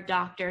our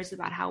doctors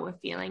about how we're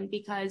feeling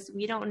because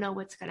we don't know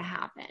what's going to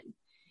happen.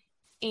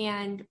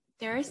 And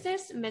there is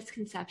this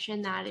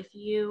misconception that if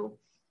you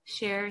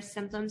share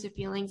symptoms or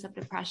feelings of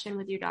depression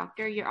with your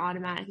doctor, you're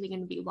automatically going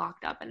to be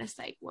locked up in a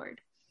psych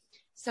ward.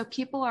 So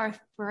people are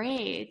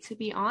afraid to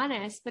be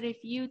honest, but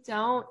if you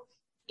don't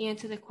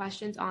answer the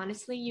questions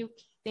honestly, you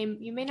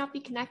may not be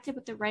connected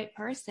with the right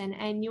person,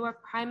 and your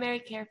primary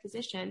care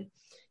physician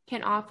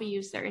can offer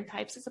you certain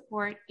types of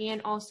support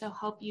and also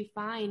help you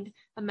find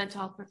a mental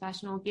health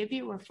professional, give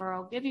you a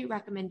referral, give you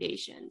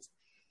recommendations.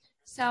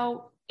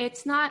 So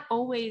it's not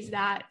always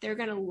that they're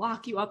going to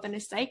lock you up in a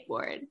psych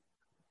ward.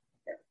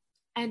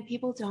 And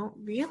people don't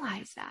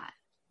realize that.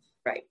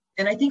 Right.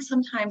 And I think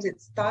sometimes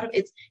it's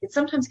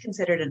sometimes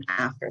considered an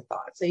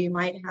afterthought. So you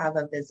might have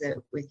a visit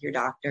with your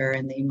doctor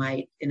and they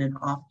might, in an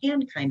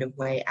offhand kind of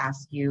way,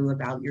 ask you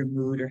about your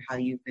mood or how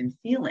you've been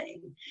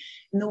feeling.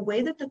 And the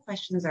way that the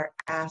questions are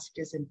asked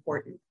is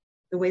important.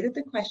 The way that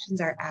the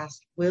questions are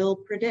asked will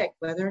predict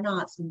whether or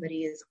not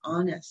somebody is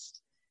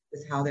honest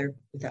with how they're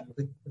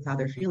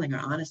feeling, or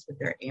honest with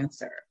their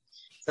answer.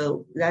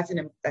 So that's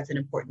an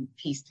important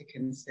piece to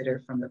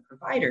consider from the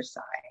provider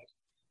side.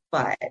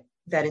 But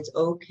that it's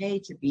okay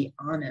to be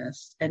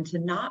honest and to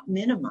not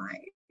minimize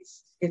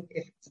if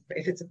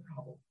it's a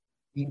problem,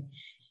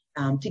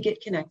 to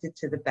get connected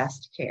to the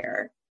best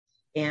care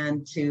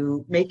and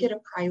to make it a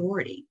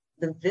priority.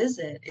 The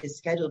visit is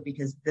scheduled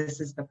because this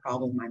is the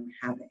problem I'm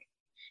having.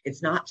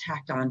 It's not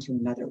tacked on to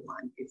another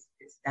one. It's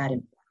that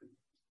important.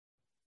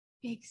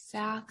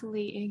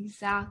 Exactly.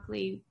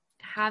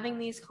 Having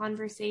these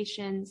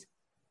conversations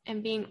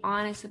and being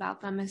honest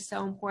about them is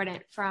so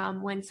important.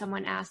 From when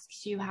someone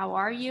asks you, how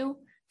are you?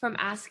 From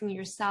asking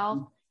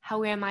yourself,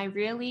 how am I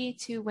really?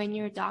 To when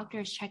your doctor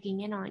is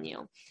checking in on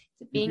you,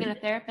 to being in a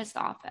therapist's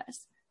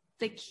office.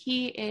 The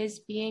key is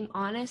being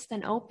honest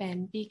and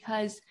open,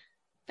 because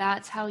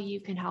that's how you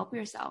can help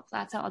yourself.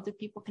 That's how other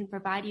people can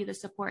provide you the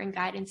support and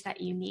guidance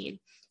that you need.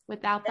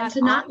 Without that,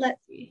 to not let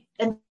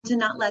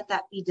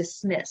that be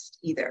dismissed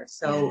either.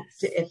 So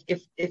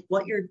if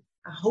what you're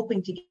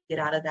hoping to get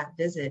out of that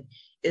visit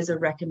is a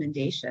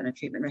recommendation, a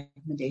treatment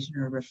recommendation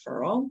or a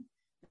referral,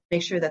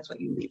 make sure that's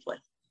what you leave with.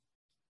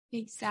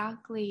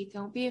 Exactly.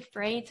 Don't be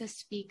afraid to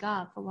speak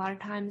up. A lot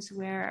of times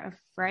we're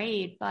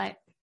afraid, but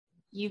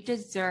you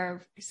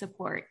deserve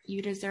support.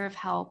 You deserve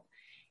help.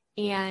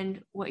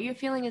 And what you're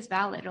feeling is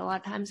valid. A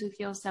lot of times we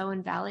feel so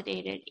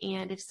invalidated.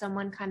 And if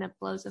someone kind of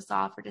blows us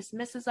off or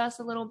dismisses us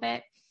a little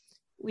bit,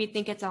 we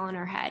think it's all in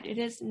our head. It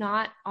is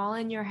not all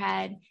in your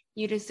head.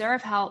 You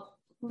deserve help.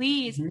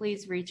 Please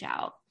reach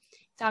out.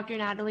 Dr.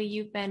 Natalie,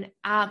 you've been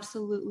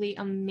absolutely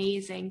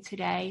amazing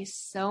today.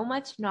 So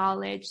much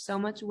knowledge, so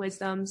much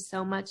wisdom,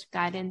 so much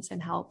guidance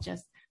and help.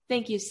 Just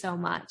thank you so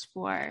much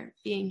for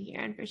being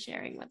here and for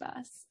sharing with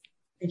us.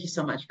 Thank you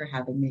so much for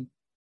having me.